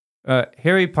first.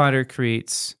 Harry Potter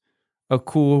creates a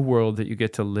cool world that you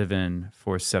get to live in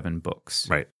for 7 books.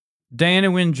 Right.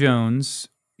 Diana Wynne Jones,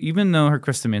 even though her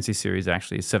Chrystomancy series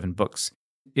actually is 7 books,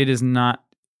 it is not,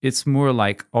 it's more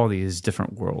like all these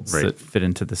different worlds that fit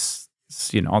into this,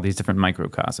 all these different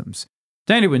microcosms.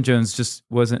 Diana Wynne Jones just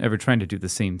wasn't ever trying to do the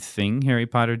same thing Harry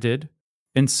Potter did.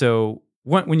 And so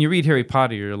when you read Harry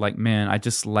Potter, you're like, man, I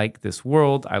just like this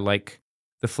world. I like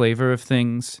the flavor of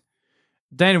things.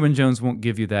 Diana Wynne Jones won't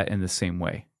give you that in the same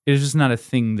way. It is just not a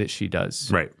thing that she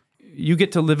does. Right. You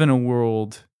get to live in a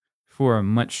world for a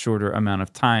much shorter amount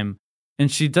of time,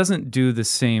 and she doesn't do the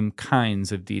same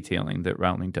kinds of detailing that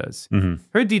Rowling does. Mm-hmm.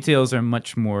 Her details are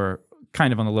much more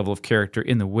kind of on the level of character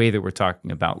in the way that we're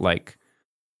talking about, like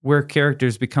where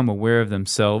characters become aware of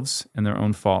themselves and their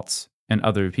own faults and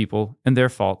other people and their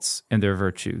faults and their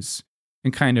virtues,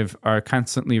 and kind of are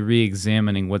constantly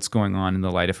re-examining what's going on in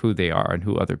the light of who they are and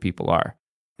who other people are.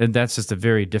 And that's just a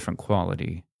very different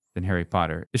quality than Harry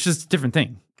Potter. It's just a different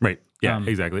thing. Right. Yeah,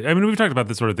 exactly. I mean, we've talked about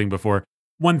this sort of thing before.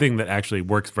 One thing that actually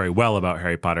works very well about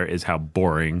Harry Potter is how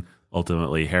boring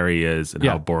ultimately Harry is, and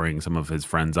how boring some of his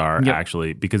friends are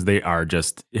actually, because they are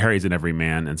just, Harry's an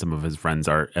everyman and some of his friends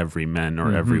are every men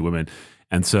or every women.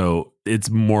 And so it's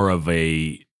more of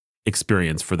a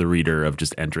experience for the reader of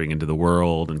just entering into the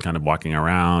world and kind of walking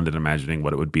around and imagining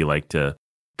what it would be like to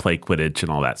play Quidditch and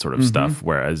all that sort of stuff.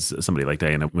 Whereas somebody like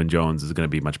Diana Wynne Jones is going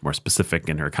to be much more specific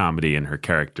in her comedy and her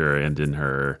character and in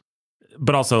her,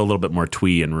 but also a little bit more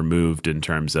twee and removed in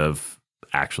terms of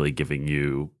actually giving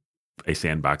you a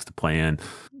sandbox to play in,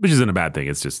 which isn't a bad thing.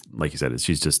 It's just, like you said,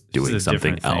 she's just doing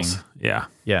something else. Yeah.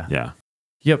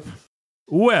 Yep.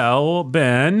 Well,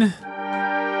 Ben,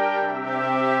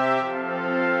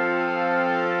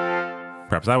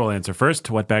 perhaps I will answer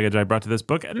first what baggage I brought to this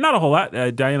book. Not a whole lot.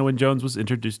 Diana Wynne Jones was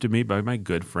introduced to me by my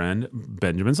good friend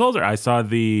Benjamin Solzer. I saw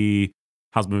the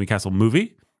Howl's Moving Castle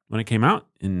movie when it came out,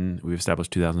 and we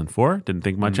established 2004. Didn't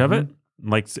think much of it.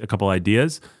 Liked a couple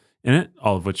ideas in it,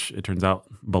 all of which it turns out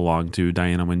belong to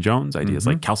Diana Wynne Jones. Ideas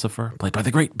like Calcifer, played by the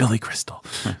great Billy Crystal,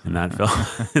 in that film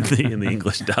in the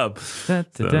English dub.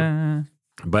 So,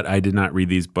 but I did not read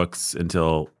these books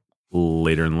until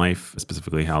later in life.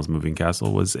 Specifically, Howl's Moving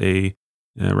Castle was a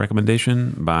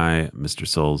recommendation by Mr.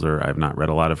 Solzer. I have not read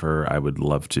a lot of her. I would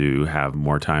love to have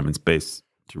more time and space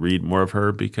to read more of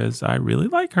her, because I really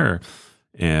like her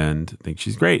and think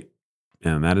she's great.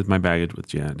 And that is my baggage with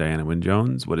Diana Wynne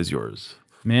Jones. What is yours?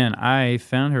 Man, I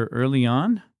found her early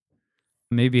on.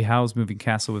 Maybe Howl's Moving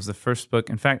Castle was the first book.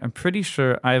 In fact, I'm pretty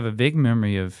sure I have a vague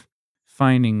memory of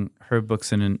finding her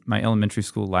books in my elementary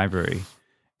school library.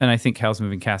 And I think Howl's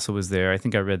Moving Castle was there. I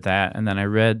think I read that. And then I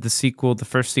read the sequel, the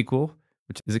first sequel,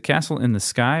 which is it Castle in the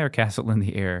Sky or Castle in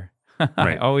the Air?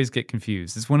 I always get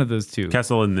confused. It's one of those two.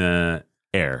 Castle in the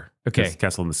Air. Okay.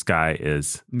 Castle in the Sky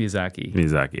is Miyazaki.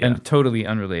 Yeah. And totally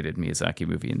unrelated Miyazaki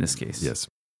movie in this case. Yes.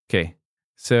 Okay.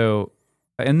 So,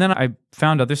 and then I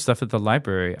found other stuff at the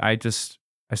library. I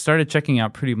started checking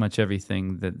out pretty much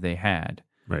everything that they had.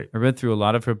 Right. I read through a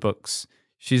lot of her books.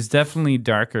 She's definitely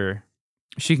darker.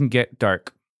 She can get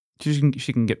dark.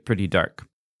 She can get pretty dark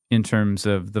in terms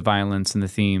of the violence and the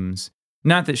themes.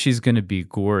 Not that she's going to be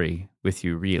gory with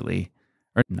you, really,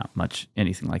 or not much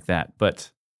anything like that,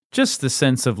 but just the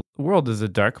sense of the world is a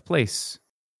dark place.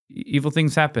 Evil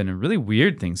things happen and really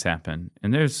weird things happen.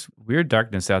 And there's weird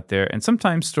darkness out there. And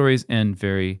sometimes stories end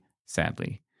very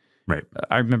sadly. Right.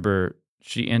 I remember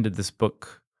she ended this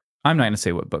book. I'm not going to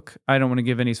say what book. I don't want to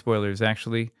give any spoilers,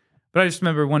 actually. But I just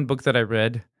remember one book that I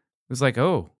read. It was like,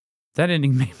 oh, that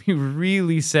ending made me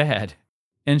really sad.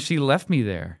 And she left me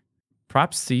there.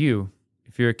 props to you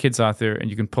if you're a kids author and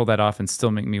you can pull that off and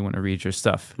still make me want to read your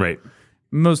stuff. Right.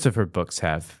 Most of her books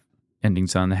have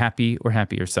endings on the happy or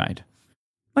happier side,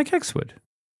 like Hexwood.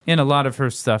 And a lot of her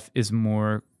stuff is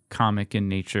more comic in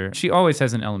nature. She always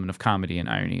has an element of comedy and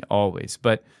irony, always.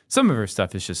 But some of her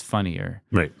stuff is just funnier.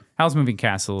 Right. Howl's Moving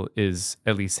Castle is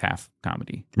at least half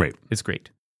comedy. Right. It's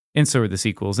great. And so are the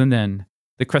sequels. And then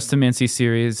the Crestomancy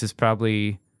series is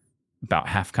probably about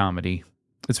half comedy.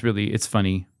 It's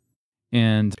funny.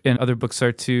 And other books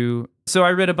are too. So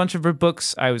I read a bunch of her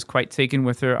books. I was quite taken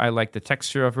with her. I like the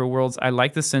texture of her worlds. I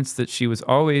like the sense that she was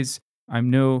always, I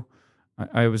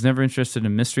was never interested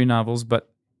in mystery novels,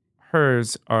 but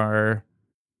hers are,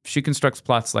 she constructs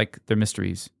plots like they're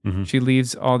mysteries. Mm-hmm. She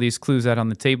leaves all these clues out on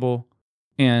the table,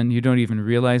 and you don't even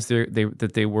realize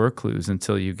that they were clues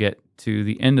until you get to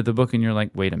the end of the book and you're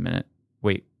like, wait a minute.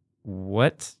 Wait,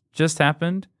 what just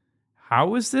happened? How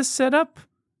was this set up?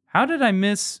 How did I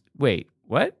miss? Wait,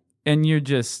 what? And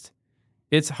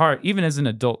it's hard, even as an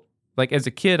adult. Like as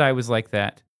a kid, I was like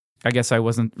that. I guess I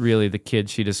wasn't really the kid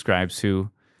she describes who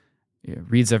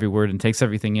reads every word and takes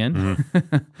everything in.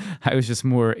 Mm-hmm. I was just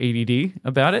more ADD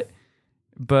about it.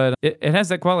 But it has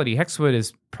that quality. Hexwood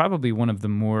is probably one of the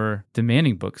more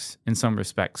demanding books in some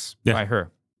respects by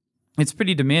her. It's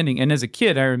pretty demanding. And as a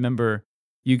kid, I remember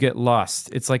you get lost.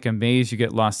 It's like a maze you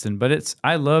get lost in. But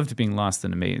I loved being lost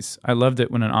in a maze. I loved it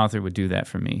when an author would do that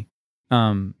for me.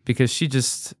 Because she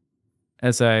just,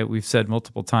 as we've said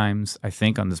multiple times, I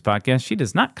think on this podcast, she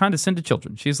does not condescend to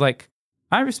children. She's like,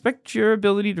 I respect your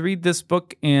ability to read this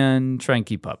book and try and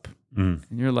keep up. Mm.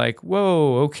 And you're like,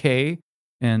 whoa, okay.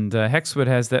 And Hexwood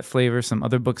has that flavor. Some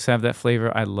other books have that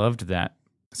flavor. I loved that.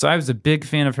 So I was a big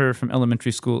fan of her from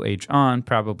elementary school age on,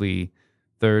 probably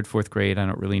 3rd, 4th grade. I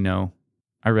don't really know.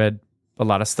 I read a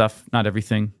lot of stuff, not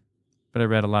everything, but I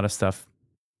read a lot of stuff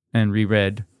and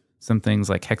reread some things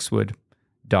like Hexwood,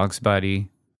 Dog's Body.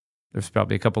 There's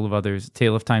probably a couple of others,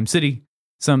 Tale of Time City,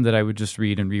 some that I would just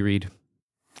read and reread.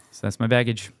 So that's my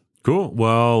baggage. Cool.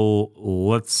 Well,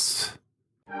 let's...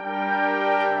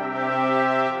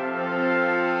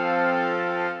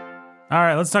 All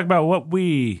right, let's talk about what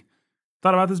we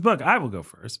thought about this book. I will go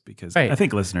first because I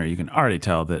think, listener, you can already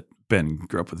tell that Ben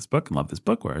grew up with this book and loved this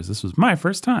book, whereas this was my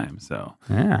first time. So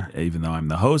even though I'm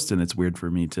the host and it's weird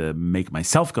for me to make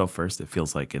myself go first, it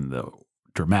feels like in the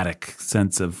dramatic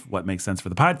sense of what makes sense for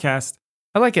the podcast.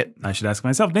 I like it. I should ask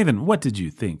myself, Nathan, what did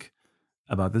you think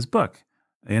about this book?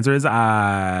 The answer is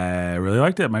I really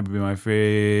liked it. It might be my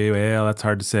favorite. Well, that's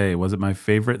hard to say. Was it my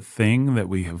favorite thing that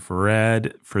we have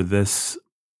read for this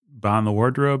Beyond the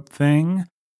Wardrobe thing?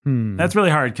 That's really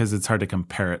hard because it's hard to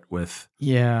compare it with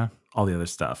all the other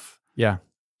stuff. Yeah,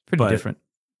 pretty different.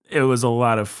 It was a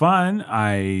lot of fun.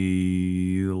 I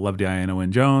loved Diana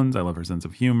Wynne Jones. I love her sense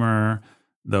of humor.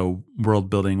 The world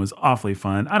building was awfully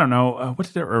fun. I don't know. What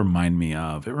did it remind me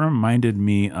of? It reminded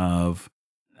me of,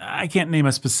 I can't name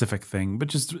a specific thing, but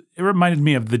just it reminded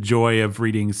me of the joy of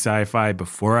reading sci-fi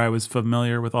before I was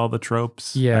familiar with all the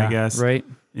tropes, I guess. Right.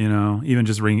 You know, even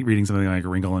just reading something like A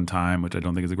Wrinkle in Time, which I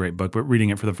don't think is a great book, but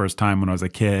reading it for the first time when I was a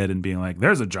kid and being like,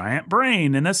 there's a giant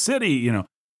brain in a city, you know,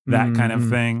 that kind of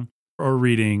thing. Or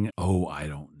reading,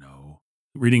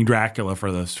 reading Dracula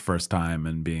for the first time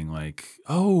and being like,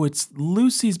 oh, it's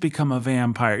Lucy's become a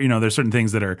vampire. You know, there's certain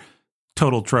things that are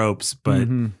total tropes, but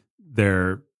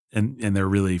they're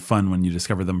really fun when you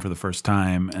discover them for the first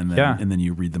time. And then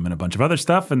you read them in a bunch of other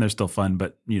stuff and they're still fun,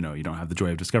 but you know, you don't have the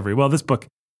joy of discovery. Well, this book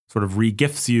sort of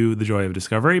re-gifts you the joy of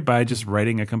discovery by just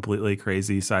writing a completely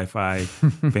crazy sci-fi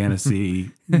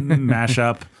fantasy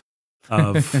mashup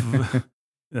of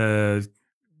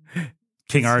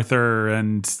King Arthur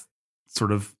and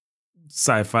sort of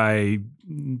sci-fi.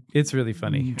 It's really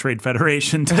funny. Trade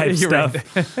Federation type stuff.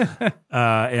 Right.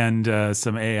 And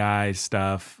some AI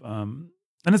stuff.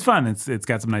 And it's fun. It's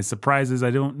got some nice surprises.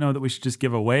 I don't know that we should just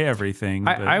give away everything.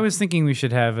 I was thinking we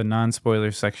should have a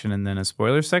non-spoiler section and then a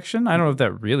spoiler section. I don't know if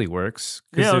that really works.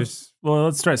 Let's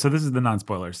try. So this is the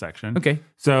non-spoiler section. Okay.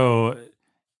 So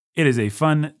it is a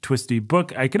fun, twisty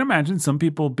book. I can imagine some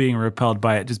people being repelled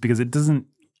by it just because it doesn't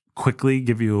quickly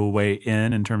give you a way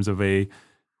in terms of a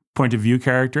point of view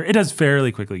character. It does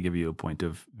fairly quickly give you a point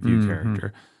of view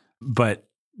character, but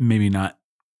maybe not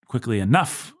quickly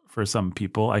enough for some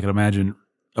people. I can imagine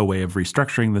a way of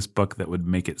restructuring this book that would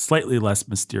make it slightly less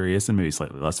mysterious and maybe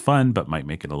slightly less fun, but might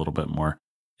make it a little bit more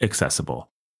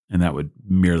accessible. And that would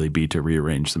merely be to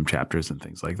rearrange some chapters and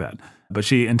things like that. But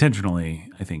she intentionally,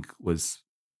 I think, was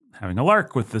having a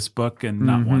lark with this book and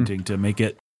not wanting to make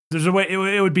it. There's a way,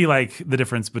 it would be like the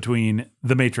difference between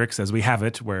The Matrix as we have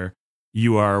it, where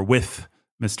you are with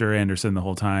Mr. Anderson the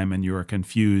whole time and you are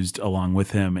confused along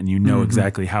with him and you know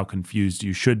exactly how confused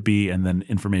you should be, and then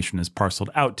information is parceled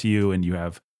out to you and you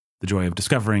have the joy of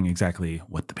discovering exactly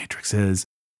what the Matrix is.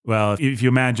 Well, if you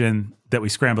imagine that we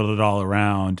scrambled it all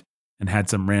around and had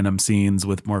some random scenes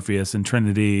with Morpheus and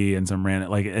Trinity and some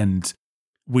random, and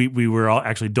we were all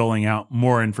actually doling out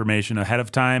more information ahead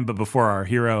of time, but before our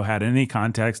hero had any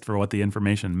context for what the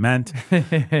information meant.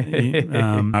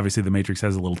 Obviously, The Matrix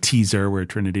has a little teaser where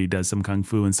Trinity does some kung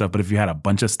fu and stuff, but if you had a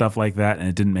bunch of stuff like that and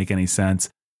it didn't make any sense,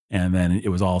 and then it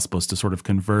was all supposed to sort of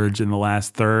converge in the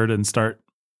last third and start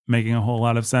making a whole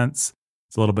lot of sense,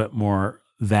 it's a little bit more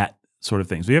that sort of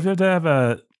thing. So you have to have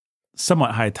a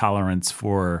somewhat high tolerance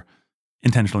for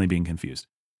intentionally being confused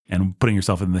and putting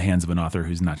yourself in the hands of an author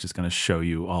who's not just going to show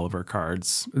you all of her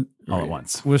cards all at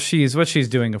once. Well, what she's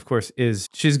doing, of course, is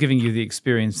she's giving you the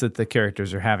experience that the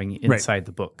characters are having inside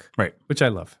the book. Right. Which I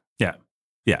love. Yeah.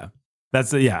 Yeah.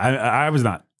 I was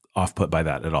not off-put by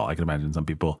that at all. I can imagine some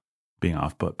people being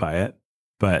off-put by it.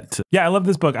 But yeah, I love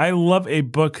this book. I love a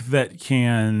book that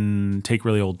can take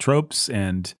really old tropes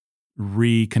and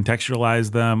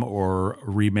recontextualize them or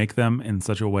remake them in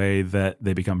such a way that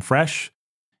they become fresh.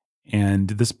 And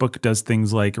this book does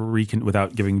things like,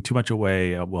 without giving too much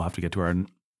away, we'll have to get to our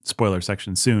spoiler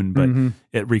section soon, but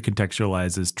it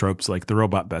recontextualizes tropes like the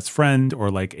robot best friend or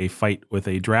like a fight with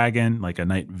a dragon, like a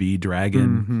Knight v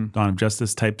Dragon, Dawn of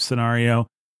Justice type scenario.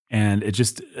 And it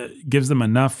just gives them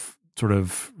enough sort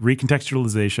of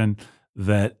recontextualization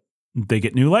that they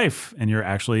get new life and you're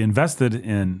actually invested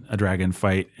in a dragon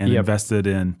fight and invested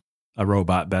in a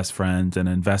robot best friend and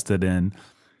invested in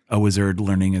a wizard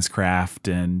learning his craft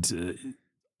and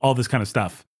all this kind of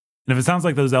stuff. And if it sounds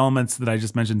like those elements that I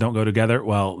just mentioned don't go together,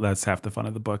 well, that's half the fun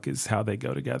of the book is how they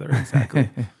go together. Exactly.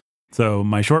 So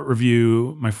my short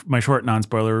review, my short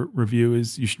non-spoiler review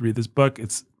is you should read this book.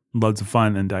 It's loads of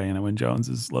fun, and Diana Wynne Jones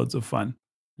is loads of fun.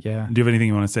 Yeah. Do you have anything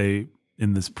you want to say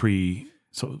in this spoiler?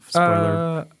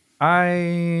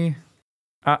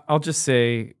 I'll just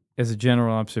say, as a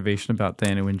general observation about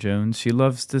Diana Wynne Jones, she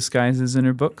loves disguises in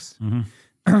her books.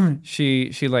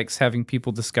 She likes having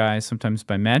people disguised sometimes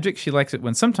by magic. She likes it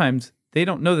when sometimes they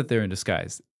don't know that they're in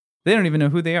disguise. They don't even know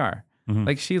who they are.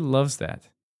 Like, she loves that.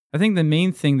 I think the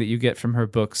main thing that you get from her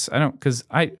books, I don't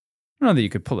know that you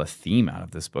could pull a theme out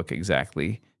of this book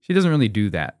exactly. She doesn't really do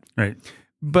that. Right.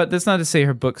 But that's not to say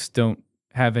her books don't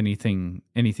have anything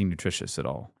nutritious at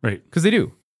all. Right. Because they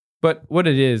do. But what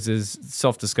it is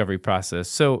self-discovery process.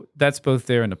 So that's both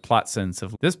there in a plot sense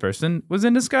of this person was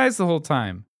in disguise the whole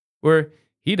time, where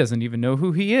he doesn't even know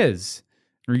who he is,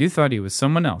 or you thought he was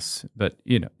someone else. But,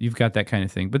 you've got that kind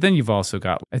of thing. But then you've also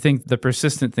got, I think, the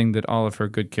persistent thing that all of her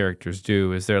good characters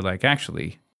do is they're like,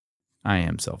 actually, I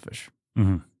am selfish.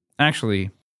 Actually,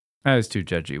 I was too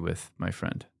judgy with my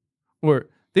friend. Or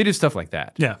they do stuff like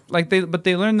that. Yeah. But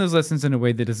they learn those lessons in a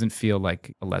way that doesn't feel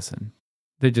like a lesson.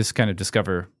 They just kind of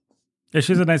discover. Yeah,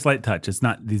 she's a nice light touch. It's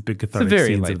not these big cathartic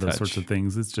scenes of those sorts of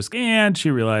things. It's just, and she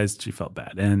realized she felt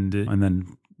bad. And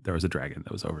then there was a dragon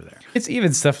that was over there. It's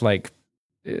even stuff like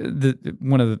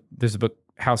there's a book,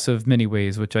 House of Many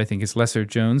Ways, which I think is lesser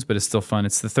Jones, but it's still fun.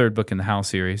 It's the third book in the Howl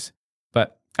series.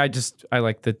 But I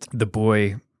like that the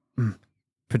boy,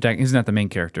 he's not the main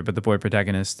character, but the boy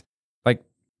protagonist, like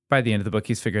by the end of the book,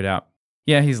 he's figured out,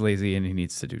 he's lazy and he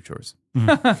needs to do chores.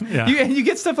 Yeah. You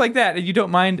get stuff like that and you don't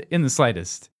mind in the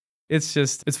slightest.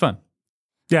 It's fun.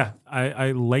 Yeah,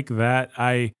 I like that.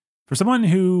 For someone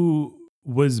who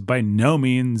was by no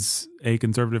means a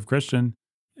conservative Christian,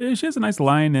 she has a nice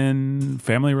line in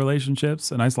family relationships,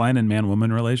 a nice line in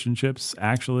man-woman relationships,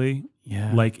 actually.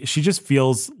 Yeah. Like, she just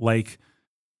feels like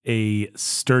a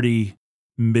sturdy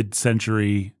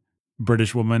mid-century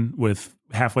British woman with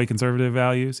halfway conservative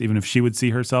values. Even if she would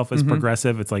see herself as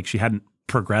progressive, it's like she hadn't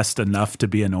progressed enough to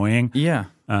be annoying. Yeah.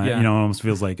 It almost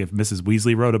feels like if Mrs.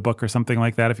 Weasley wrote a book or something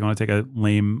like that, if you want to take a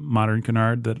lame modern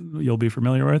canard that you'll be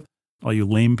familiar with, all you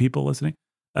lame people listening.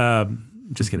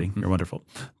 Just kidding. You're wonderful.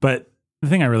 But the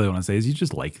thing I really want to say is you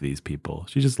just like these people.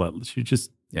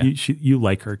 You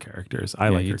like her characters. I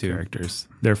like her characters.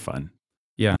 They're fun.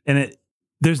 Yeah. And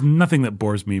there's nothing that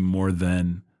bores me more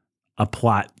than a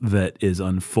plot that is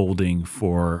unfolding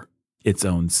for its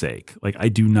own sake. Like, I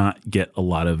do not get a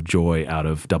lot of joy out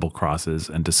of double crosses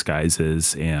and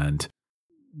disguises and,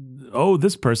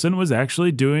 this person was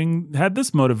actually had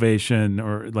this motivation,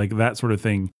 or like that sort of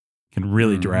thing can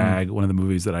really drag. One of the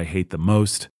movies that I hate the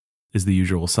most is The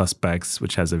Usual Suspects,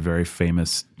 which has a very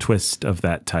famous twist of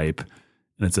that type.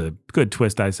 And it's a good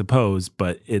twist, I suppose,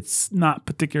 but it's not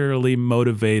particularly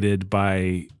motivated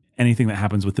by anything that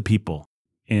happens with the people.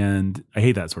 And I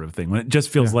hate that sort of thing. When it just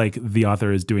feels like the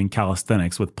author is doing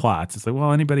calisthenics with plots. It's like,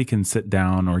 well, anybody can sit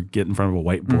down or get in front of a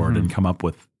whiteboard and come up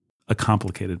with a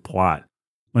complicated plot.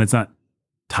 When it's not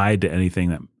tied to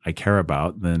anything that I care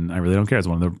about, then I really don't care. It's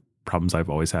one of the problems I've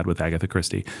always had with Agatha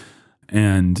Christie.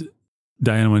 And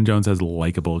Diana Wynne Jones has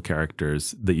likable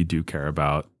characters that you do care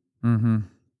about. And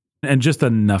just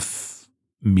enough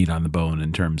meat on the bone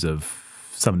in terms of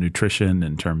some nutrition,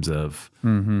 in terms of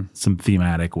some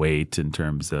thematic weight, in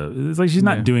terms of, it's like she's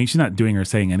not doing or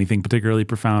saying anything particularly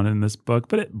profound in this book,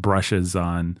 but it brushes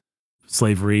on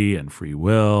slavery and free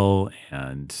will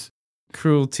and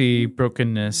cruelty,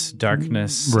 brokenness,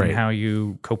 darkness, and how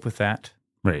you cope with that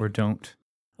or don't.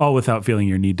 All without feeling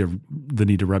the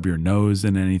need to rub your nose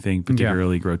in anything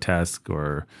particularly grotesque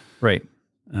or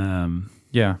I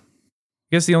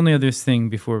guess the only other thing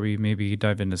before we maybe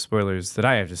dive into spoilers that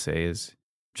I have to say is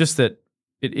just that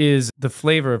it is the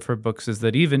flavor of her books is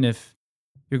that even if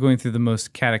you're going through the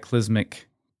most cataclysmic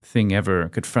thing ever,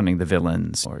 confronting the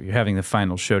villains, or you're having the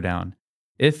final showdown,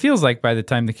 it feels like by the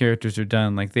time the characters are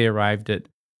done, like they arrived at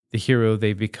the hero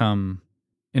they become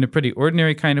in a pretty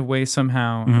ordinary kind of way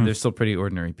somehow, and they're still pretty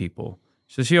ordinary people.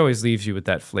 So she always leaves you with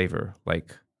that flavor.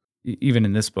 Like, even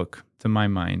in this book, to my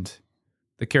mind,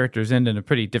 the characters end in a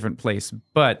pretty different place,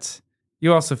 but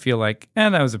you also feel like,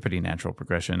 that was a pretty natural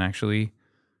progression, actually.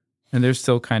 And they're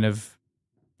still kind of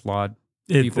flawed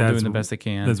people doing the best they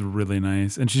can. That's really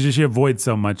nice. And she avoids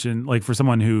so much. And like for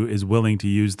someone who is willing to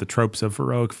use the tropes of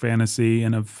heroic fantasy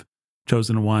and of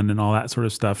Chosen One and all that sort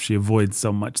of stuff, she avoids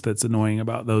so much that's annoying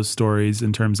about those stories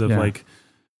in terms of like,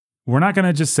 we're not going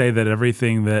to just say that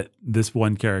everything that this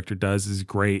one character does is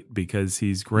great because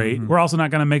he's great. We're also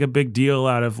not going to make a big deal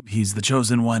out of he's the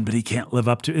chosen one, but he can't live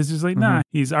up to it. It's just like, nah,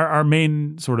 he's our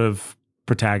main sort of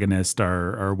protagonist,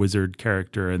 our wizard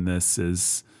character in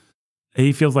this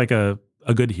he feels like a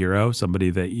good hero, somebody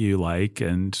that you like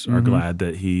and are glad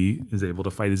that he is able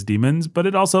to fight his demons. But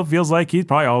it also feels like he's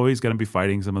probably always going to be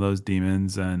fighting some of those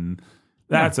demons, and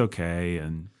that's okay.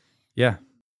 And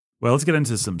well, let's get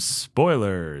into some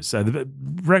spoilers. I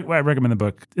recommend the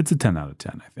book. It's a 10 out of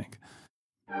 10, I think.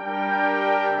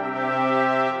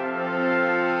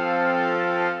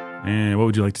 And what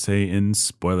would you like to say in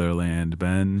Spoilerland,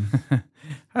 Ben?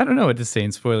 I don't know what to say in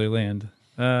Spoilerland.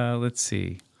 Let's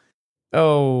see.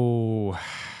 Oh.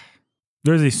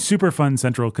 There's a super fun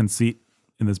central conceit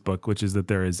in this book, which is that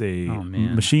there is a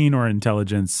machine or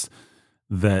intelligence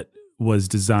that was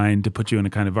designed to put you in a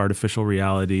kind of artificial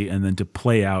reality and then to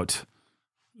play out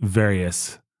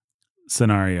various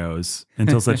scenarios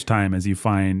until such time as you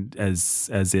find as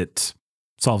it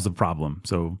solves the problem.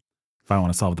 So if I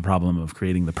want to solve the problem of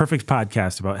creating the perfect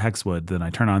podcast about Hexwood, then I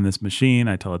turn on this machine,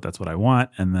 I tell it that's what I want,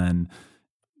 and then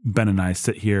Ben and I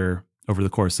sit here over the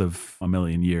course of a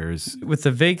million years with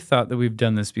the vague thought that we've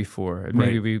done this before.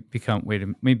 Maybe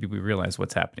maybe we realize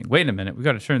what's happening. Wait a minute, we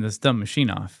got to turn this dumb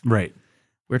machine off. Right.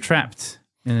 We're trapped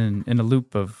in a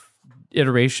loop of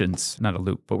iterations, not a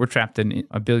loop, but we're trapped in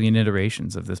a billion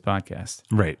iterations of this podcast.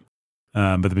 Right.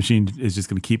 But the machine is just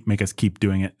going to make us keep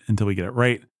doing it until we get it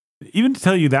right. Even to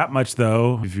tell you that much,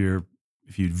 though, if you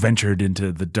ventured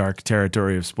into the dark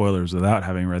territory of spoilers without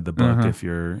having read the book, if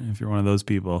you're one of those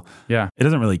people, it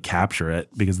doesn't really capture it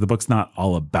because the book's not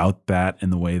all about that in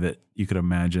the way that you could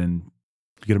imagine.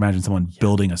 You could imagine someone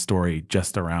building a story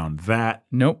just around that.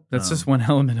 Nope, that's just one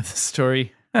element of the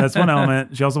story. That's one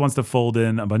element. She also wants to fold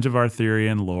in a bunch of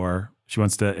Arthurian lore. She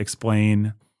wants to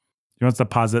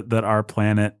posit that our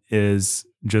planet is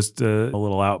just a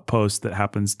little outpost that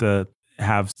happens to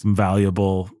have some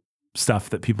valuable stuff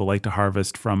that people like to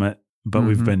harvest from it. But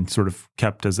we've been sort of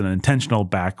kept as an intentional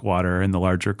backwater in the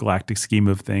larger galactic scheme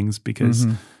of things because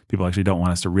people actually don't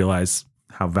want us to realize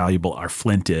how valuable our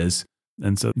flint is.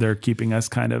 And so they're keeping us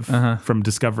kind of from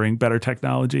discovering better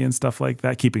technology and stuff like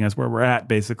that, keeping us where we're at,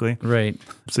 basically. Right.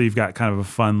 So you've got kind of a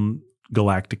fun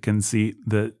galactic conceit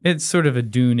that... It's sort of a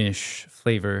Dune-ish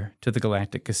flavor to the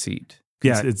galactic conceit.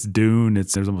 Yeah, it's Dune.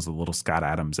 There's almost a little Scott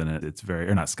Adams in it. It's very...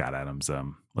 Or not Scott Adams.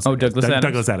 Douglas Adams?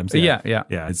 Douglas Adams, Yeah.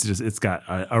 Yeah, it's got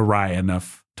a wry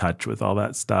enough touch with all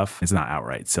that stuff. It's not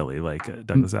outright silly like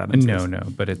Douglas Adams is. No,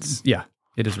 but it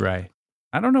is wry.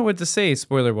 I don't know what to say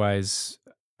spoiler-wise.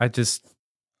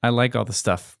 I like all the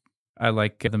stuff. I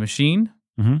like the machine.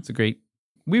 It's a great...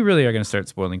 We really are going to start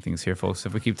spoiling things here, folks,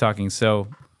 if we keep talking. So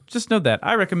just know that.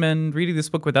 I recommend reading this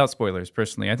book without spoilers,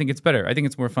 personally. I think it's better. I think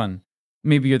it's more fun.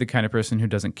 Maybe you're the kind of person who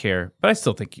doesn't care, but I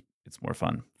still think it's more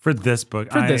fun. For this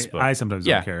book, I sometimes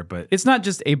don't care, but... It's not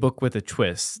just a book with a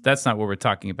twist. That's not what we're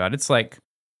talking about. It's like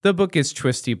the book is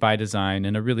twisty by design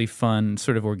in a really fun,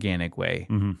 sort of organic way.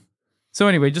 So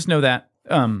anyway, just know that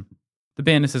the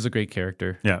Banis is a great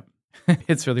character. Yeah.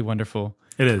 It's really wonderful.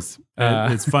 It is.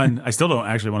 It's fun. I still don't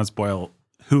actually want to spoil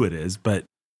who it is, but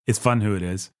it's fun who it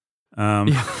is.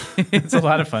 It's a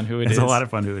lot of fun who it is. It's a lot of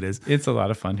fun who it is. It's a lot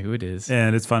of fun who it is.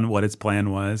 And it's fun what its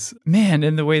plan was. Man,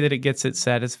 and the way that it gets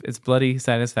its bloody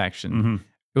satisfaction. Mm-hmm.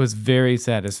 It was very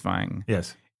satisfying.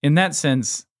 Yes. In that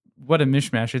sense, what a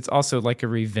mishmash. It's also like a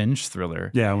revenge thriller.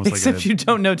 Yeah, almost except like you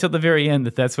don't know till the very end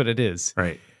that that's what it is.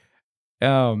 Right.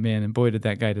 Oh, man, and boy, did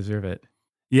that guy deserve it.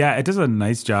 Yeah, it does a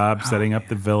nice job setting up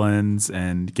the villains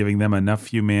and giving them enough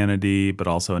humanity, but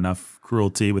also enough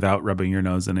cruelty without rubbing your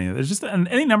nose in any. There's just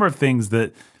any number of things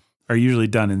that are usually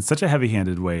done in such a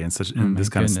heavy-handed way in this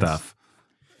kind of stuff.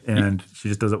 And she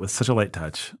just does it with such a light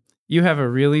touch. You have a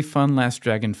really fun last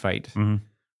dragon fight. Mm-hmm.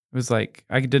 It was like,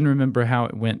 I didn't remember how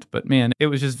it went, but man, it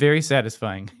was just very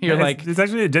satifying. It's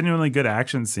actually a genuinely good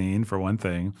action scene for one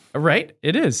thing. Right?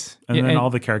 It is. And then all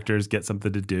the characters get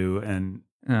something to do, and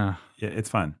it's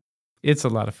fun. It's a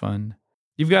lot of fun.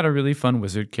 You've got a really fun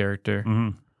wizard character.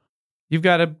 Mm-hmm. You've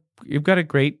got a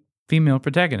great female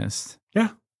protagonist. Yeah.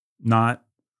 Not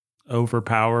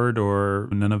overpowered or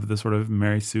none of the sort of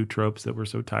Mary Sue tropes that we're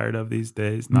so tired of these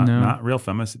days. Not real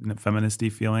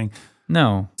feministy feeling.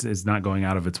 No. It's not going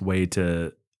out of its way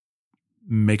to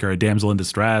make her a damsel in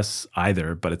distress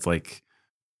either, but it's like,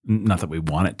 not that we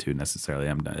want it to necessarily.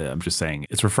 I'm just saying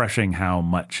it's refreshing how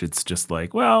much it's just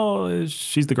like, well,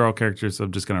 she's the girl character, so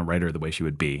I'm just going to write her the way she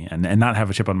would be and not have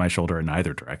a chip on my shoulder in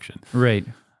either direction. Right.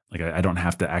 Like I don't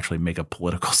have to actually make a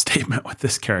political statement with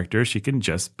this character. She can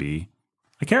just be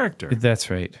a character. That's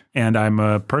right. And I'm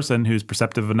a person who's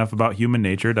perceptive enough about human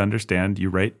nature to understand you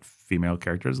write female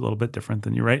characters a little bit different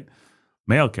than you write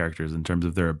male characters in terms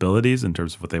of their abilities, in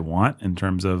terms of what they want, in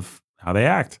terms of how they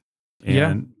act.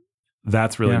 And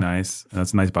that's really nice. And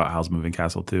that's nice about Howl's Moving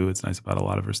Castle too. It's nice about a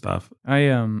lot of her stuff.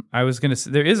 I was going to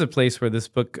say, there is a place where this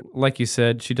book, like you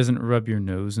said, she doesn't rub your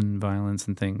nose in violence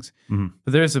and things. Mm-hmm.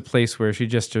 But there's a place where she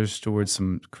gestures towards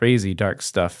some crazy dark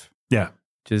stuff. Yeah.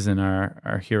 Which is in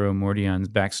our hero Mordion's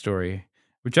backstory,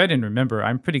 which I didn't remember.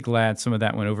 I'm pretty glad some of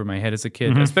that went over my head as a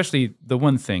kid, especially the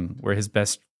one thing where his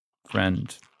best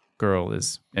friend girl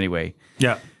is. Anyway,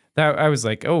 that I was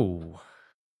like, oh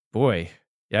boy,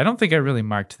 I don't think I really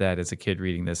marked that as a kid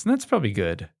reading this, and that's probably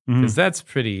good because that's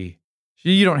pretty.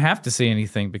 You don't have to say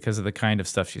anything because of the kind of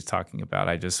stuff she's talking about.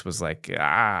 I just was like,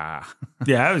 Yeah,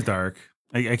 it was dark.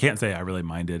 I can't say I really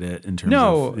minded it in terms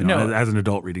of as an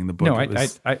adult reading the book. No,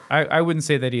 I wouldn't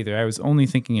say that either. I was only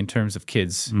thinking in terms of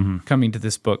kids coming to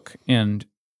this book, and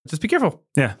just be careful.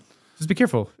 Yeah. Just be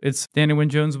careful. It's Dana Wynne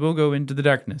Jones will go into the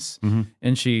darkness,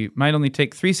 and she might only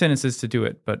take 3 sentences to do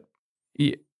it, but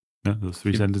those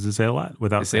 3 sentences say a lot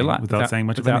without saying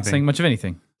much of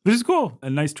anything. Which is cool. A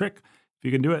nice trick if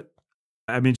you can do it.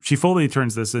 I mean, she fully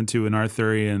turns this into an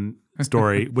Arthurian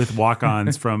story with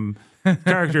walk-ons from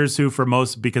characters who, for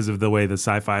most, because of the way the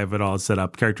sci-fi of it all is set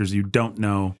up, characters you don't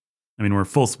know. I mean, we're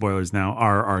full spoilers now,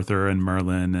 are Arthur and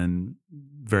Merlin and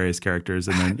various characters.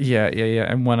 And then yeah.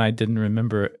 And one I didn't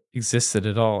remember existed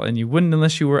at all. And you wouldn't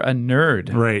unless you were a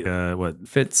nerd. Right. What?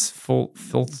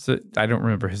 I don't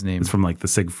remember his name. It's from like the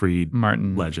Siegfried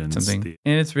Martin legends. Something.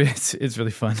 And it's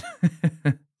really fun.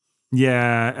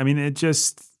 Yeah. I mean,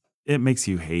 it makes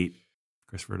you hate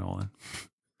Christopher Nolan.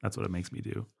 That's what it makes me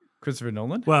do. Christopher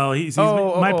Nolan? Well, he's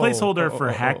my placeholder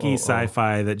for hacky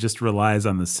sci-fi that just relies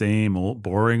on the same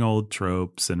boring old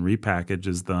tropes and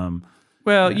repackages them.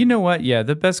 Well, you know what? Yeah,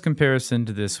 the best comparison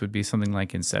to this would be something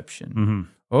like Inception. Mm-hmm.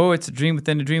 Oh, it's a dream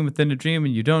within a dream within a dream,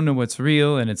 and you don't know what's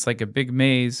real, and it's like a big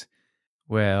maze.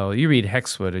 Well, you read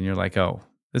Hexwood, and you're like, oh,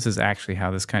 this is actually how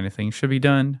this kind of thing should be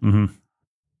done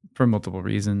for multiple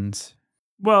reasons.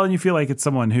 Well, and you feel like it's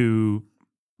someone who,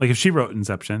 like if she wrote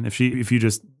Inception, if you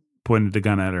just pointed a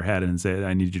gun at her head and said,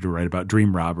 I need you to write about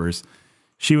dream robbers,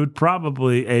 she would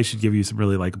probably, she'd give you some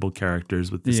really likable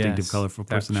characters with distinctive, colorful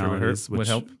personalities,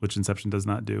 which Inception does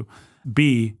not do.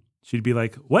 B, she'd be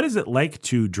like, what is it like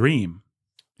to dream?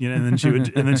 You know, and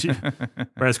then she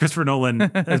whereas Christopher Nolan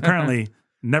apparently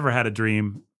never had a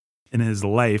dream in his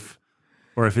life,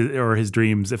 or his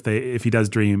dreams, if he does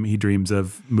dream, he dreams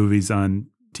of movies on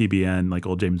TBN, like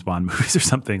old James Bond movies or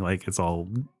something. Like it's all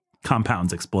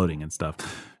compounds exploding and stuff.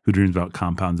 Who dreams about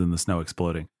compounds in the snow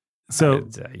exploding? So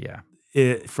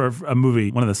for a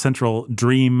movie, one of the central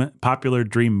popular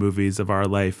dream movies of our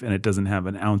life, and it doesn't have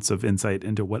an ounce of insight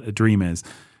into what a dream is.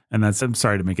 And I'm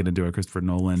sorry to make it into a Christopher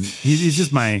Nolan. He's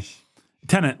just my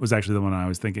Tenet was actually the one I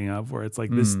was thinking of, where it's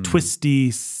like this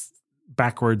twisty,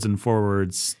 backwards and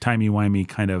forwards, timey-wimey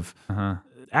kind of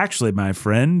actually, my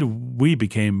friend, we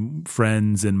became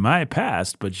friends in my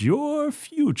past, but your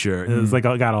future. It's like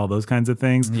I got all those kinds of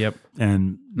things. Yep.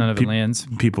 And none of it lands.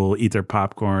 People eat their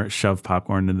popcorn, shove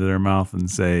popcorn into their mouth and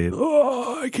say,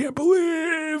 "Oh, I can't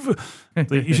believe."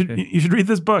 Like, you should read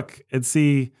this book and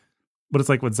see what it's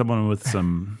like when someone with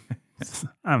some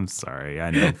I'm sorry.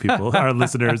 I know people, our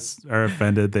listeners are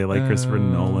offended. They like Christopher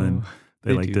Nolan.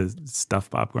 They like to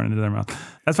stuff popcorn into their mouth.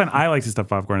 That's fine. I like to stuff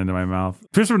popcorn into my mouth.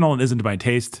 Christopher Nolan isn't to my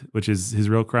taste, which is his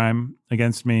real crime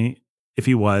against me. If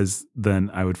he was,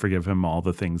 then I would forgive him all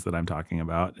the things that I'm talking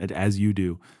about, as you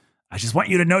do. I just want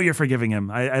you to know you're forgiving him.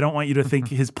 I don't want you to think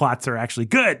his plots are actually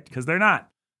good, because they're not.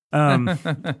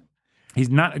 He's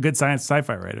not a good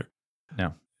sci-fi writer.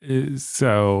 No.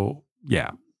 So,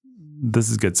 yeah, this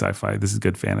is good sci-fi. This is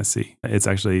good fantasy. It's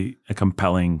actually a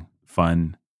compelling,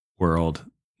 fun world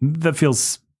that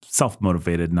feels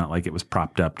self-motivated, not like it was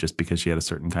propped up just because she had a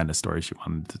certain kind of story she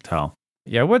wanted to tell.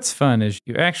 Yeah, what's fun is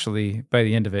you actually, by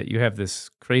the end of it, you have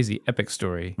this crazy epic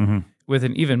story with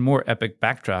an even more epic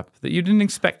backdrop that you didn't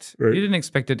expect. Right. You didn't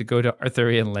expect it to go to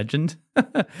Arthurian legend.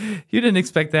 You didn't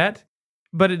expect that,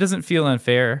 but it doesn't feel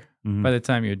unfair by the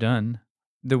time you're done.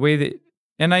 The way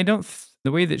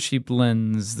that she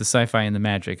blends the sci-fi and the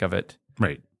magic of it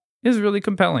is really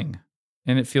compelling,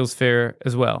 and it feels fair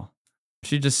as well.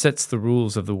 She just sets the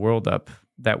rules of the world up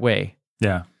that way.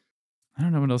 Yeah. I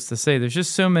don't know what else to say. There's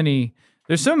so many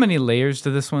layers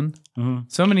to this one.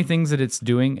 So many things that it's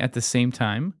doing at the same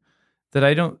time that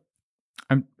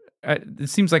it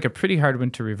seems like a pretty hard one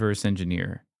to reverse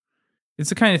engineer. It's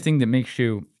the kind of thing that makes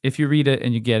you, if you read it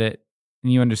and you get it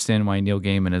and you understand why Neil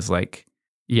Gaiman is like,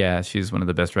 yeah, she's one of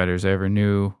the best writers I ever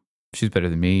knew. She's better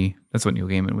than me. That's what Neil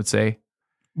Gaiman would say.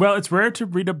 Well, it's rare to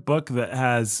read a book that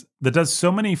does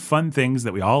so many fun things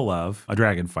that we all love. A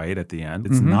dragon fight at the end.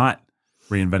 It's not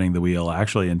reinventing the wheel,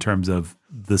 actually, in terms of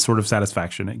the sort of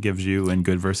satisfaction it gives you in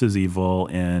good versus evil,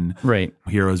 in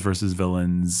heroes versus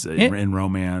villains, in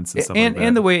romance and stuff like that.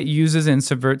 And the way it uses and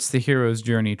subverts the hero's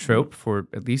journey trope for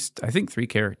at least, I think, 3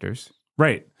 characters.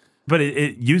 Right. But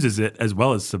it uses it as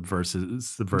well as subverts it.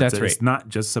 That's right. It's not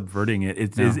just subverting it.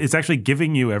 It's actually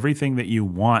giving you everything that you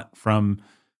want from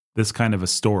this kind of a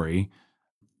story,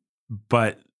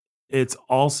 but it's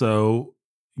also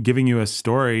giving you a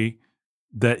story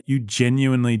that you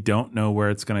genuinely don't know where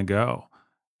it's going to go,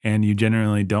 and you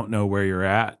genuinely don't know where you're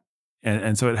at.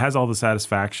 And so it has all the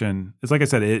satisfaction. It's like I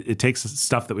said, it takes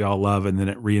stuff that we all love and then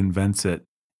it reinvents it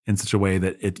in such a way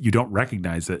that you don't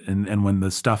recognize it. And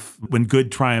when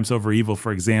good triumphs over evil,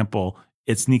 for example,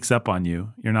 it sneaks up on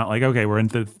you. You're not like, okay, we're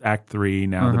into Act 3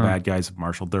 now. The bad guys have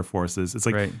marshaled their forces. It's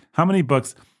like, how many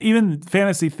books, even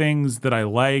fantasy things that I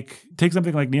like, take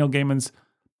something like Neil Gaiman's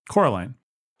Coraline.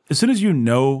 As soon as you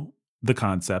know the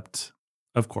concept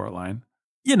of Coraline,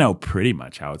 you know pretty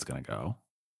much how it's going to go.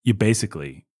 You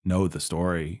basically know the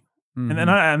story.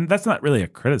 And that's not really a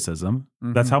criticism.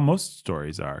 That's how most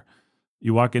stories are.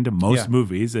 You walk into most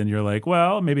movies and you're like,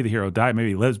 well, maybe the hero died, maybe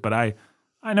he lives, but I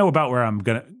know about where I'm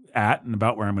going to at and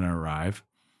about where I'm going to arrive.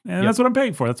 And that's what I'm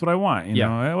paying for. That's what I want. You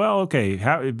know, well, okay,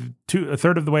 a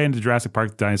third of the way into Jurassic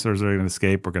Park, the dinosaurs are going to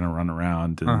escape. We're going to run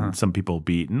around and some people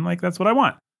beat. And like, that's what I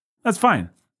want. That's fine.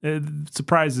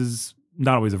 Surprise is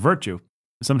not always a virtue.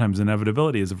 Sometimes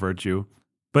inevitability is a virtue.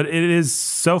 But it is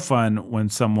so fun when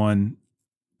someone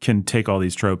can take all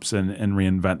these tropes and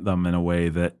reinvent them in a way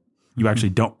that you actually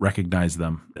don't recognize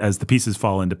them. As the pieces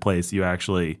fall into place, you're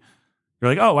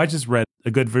like, oh, I just read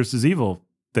a good versus evil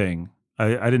thing.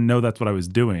 I didn't know that's what I was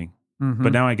doing.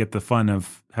 But now I get the fun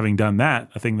of having done that,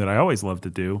 a thing that I always love to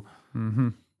do. I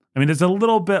mean, it's a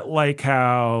little bit like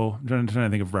how, I'm trying to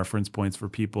think of reference points for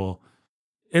people.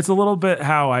 It's a little bit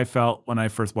how I felt when I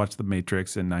first watched The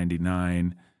Matrix in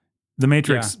 99. The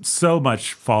Matrix so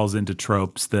much falls into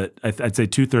tropes that I'd say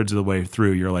 2/3 of the way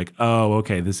through, you're like, oh,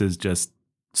 okay, this is just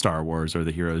Star Wars or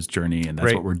the hero's journey, and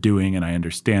that's what we're doing, and I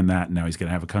understand that, and now he's going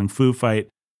to have a kung fu fight.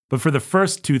 But for the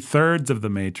first 2/3 of The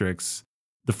Matrix,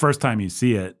 the first time you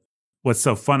see it, what's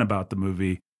so fun about the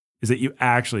movie is that you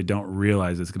actually don't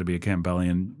realize it's going to be a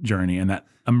Campbellian journey, and that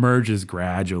emerges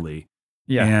gradually.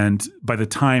 Yeah. And by the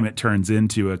time it turns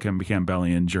into a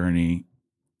Campbellian journey,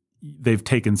 they've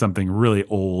taken something really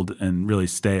old and really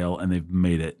stale, and they've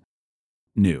made it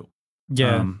new.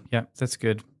 Yeah, that's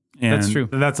good. And that's true.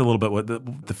 That's a little bit what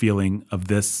the feeling of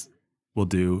this will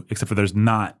do, except for there's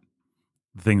not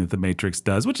the thing that the Matrix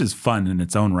does, which is fun in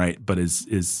its own right, but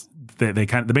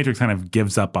the Matrix kind of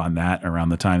gives up on that around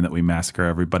the time that we massacre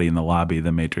everybody in the lobby.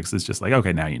 The Matrix is just like,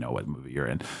 okay, now you know what movie you're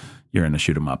in. You're in a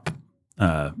shoot 'em up.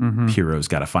 Hero's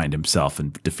got to find himself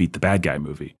and defeat the bad guy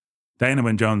movie. Diana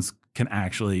Wynne Jones can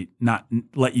actually not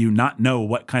let you not know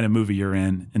what kind of movie you're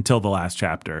in until the last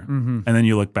chapter. And then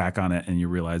you look back on it and you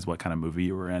realize what kind of movie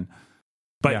you were in.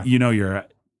 But you're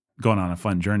going on a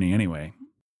fun journey anyway.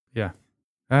 Yeah.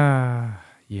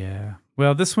 Yeah.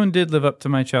 Well, this one did live up to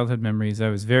my childhood memories. I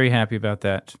was very happy about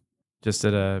that.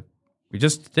 We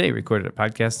just today recorded a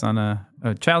podcast on a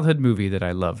childhood movie that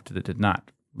I loved that did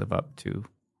not live up to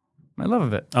my love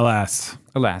of it. Alas.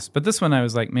 But this one I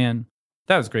was like, man,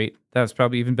 that was great. That was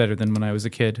probably even better than when I was a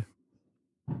kid.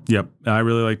 Yep. I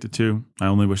really liked it too. I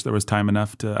only wish there was time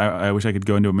enough I wish I could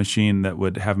go into a machine that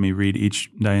would have me read each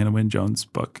Diana Wynne Jones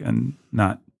book and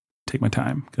not take my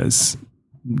time, because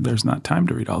there's not time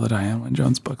to read all the Diana Wynne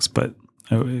Jones books. But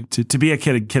to be a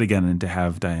kid again and to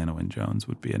have Diana Wynne Jones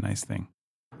would be a nice thing.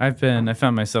 I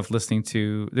found myself listening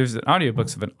to, there's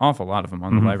audiobooks of an awful lot of them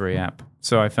on the library app.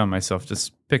 So I found myself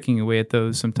just picking away at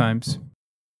those sometimes.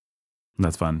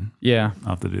 That's fun. Yeah. I'll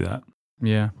have to do that.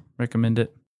 Yeah. Recommend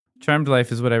it. Charmed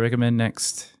Life is what I recommend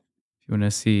next. If you want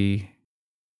to see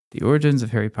the origins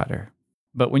of Harry Potter.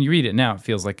 But when you read it now, it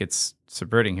feels like it's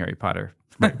subverting Harry Potter.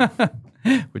 Right.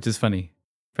 Which is funny.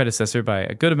 Predecessor by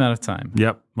a good amount of time.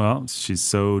 Yep. Well, she's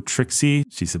so tricksy.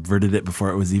 She subverted it before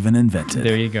it was even invented.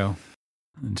 There you go.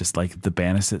 Just like the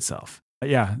Banis itself. But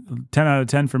yeah, 10 out of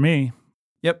 10 for me.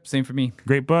 Yep, same for me.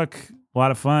 Great book. A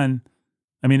lot of fun.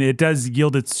 I mean, it does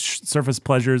yield its surface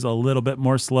pleasures a little bit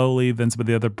more slowly than some of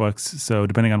the other books. So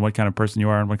depending on what kind of person you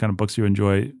are and what kind of books you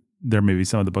enjoy, there may be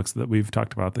some of the books that we've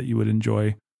talked about that you would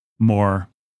enjoy more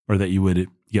or that you would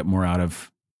get more out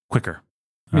of quicker.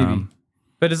 Maybe.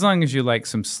 But as long as you like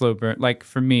some slow burn, like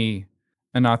for me,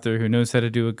 an author who knows how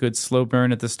to do a good slow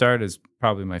burn at the start is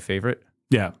probably my favorite.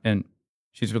 Yeah. And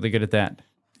she's really good at that.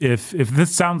 If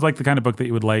this sounds like the kind of book that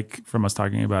you would like from us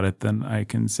talking about it, then I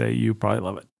can say you probably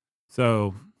love it.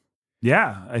 So,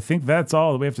 yeah, I think that's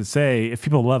all that we have to say. If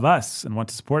people love us and want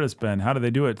to support us, Ben, how do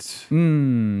they do it?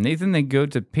 Nathan, they go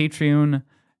to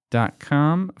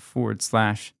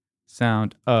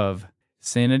patreon.com/sound of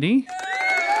sanity.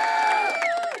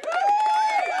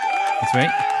 That's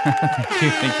right.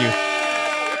 Thank you.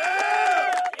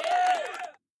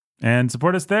 And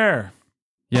support us there.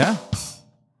 Yeah.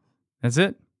 That's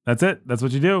it. That's it. That's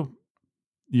what you do.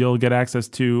 You'll get access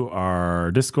to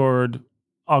our Discord,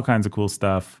 all kinds of cool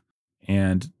stuff.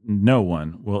 And no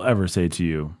one will ever say to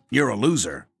you, "You're a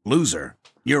loser, loser.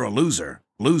 You're a loser,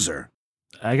 loser."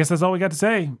 I guess that's all we got to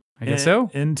say. I guess so.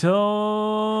 Until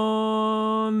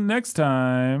next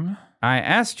time. I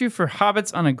asked you for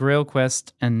hobbits on a grail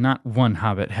quest, and not one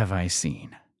hobbit have I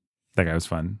seen. That guy was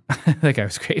fun. That guy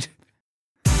was great.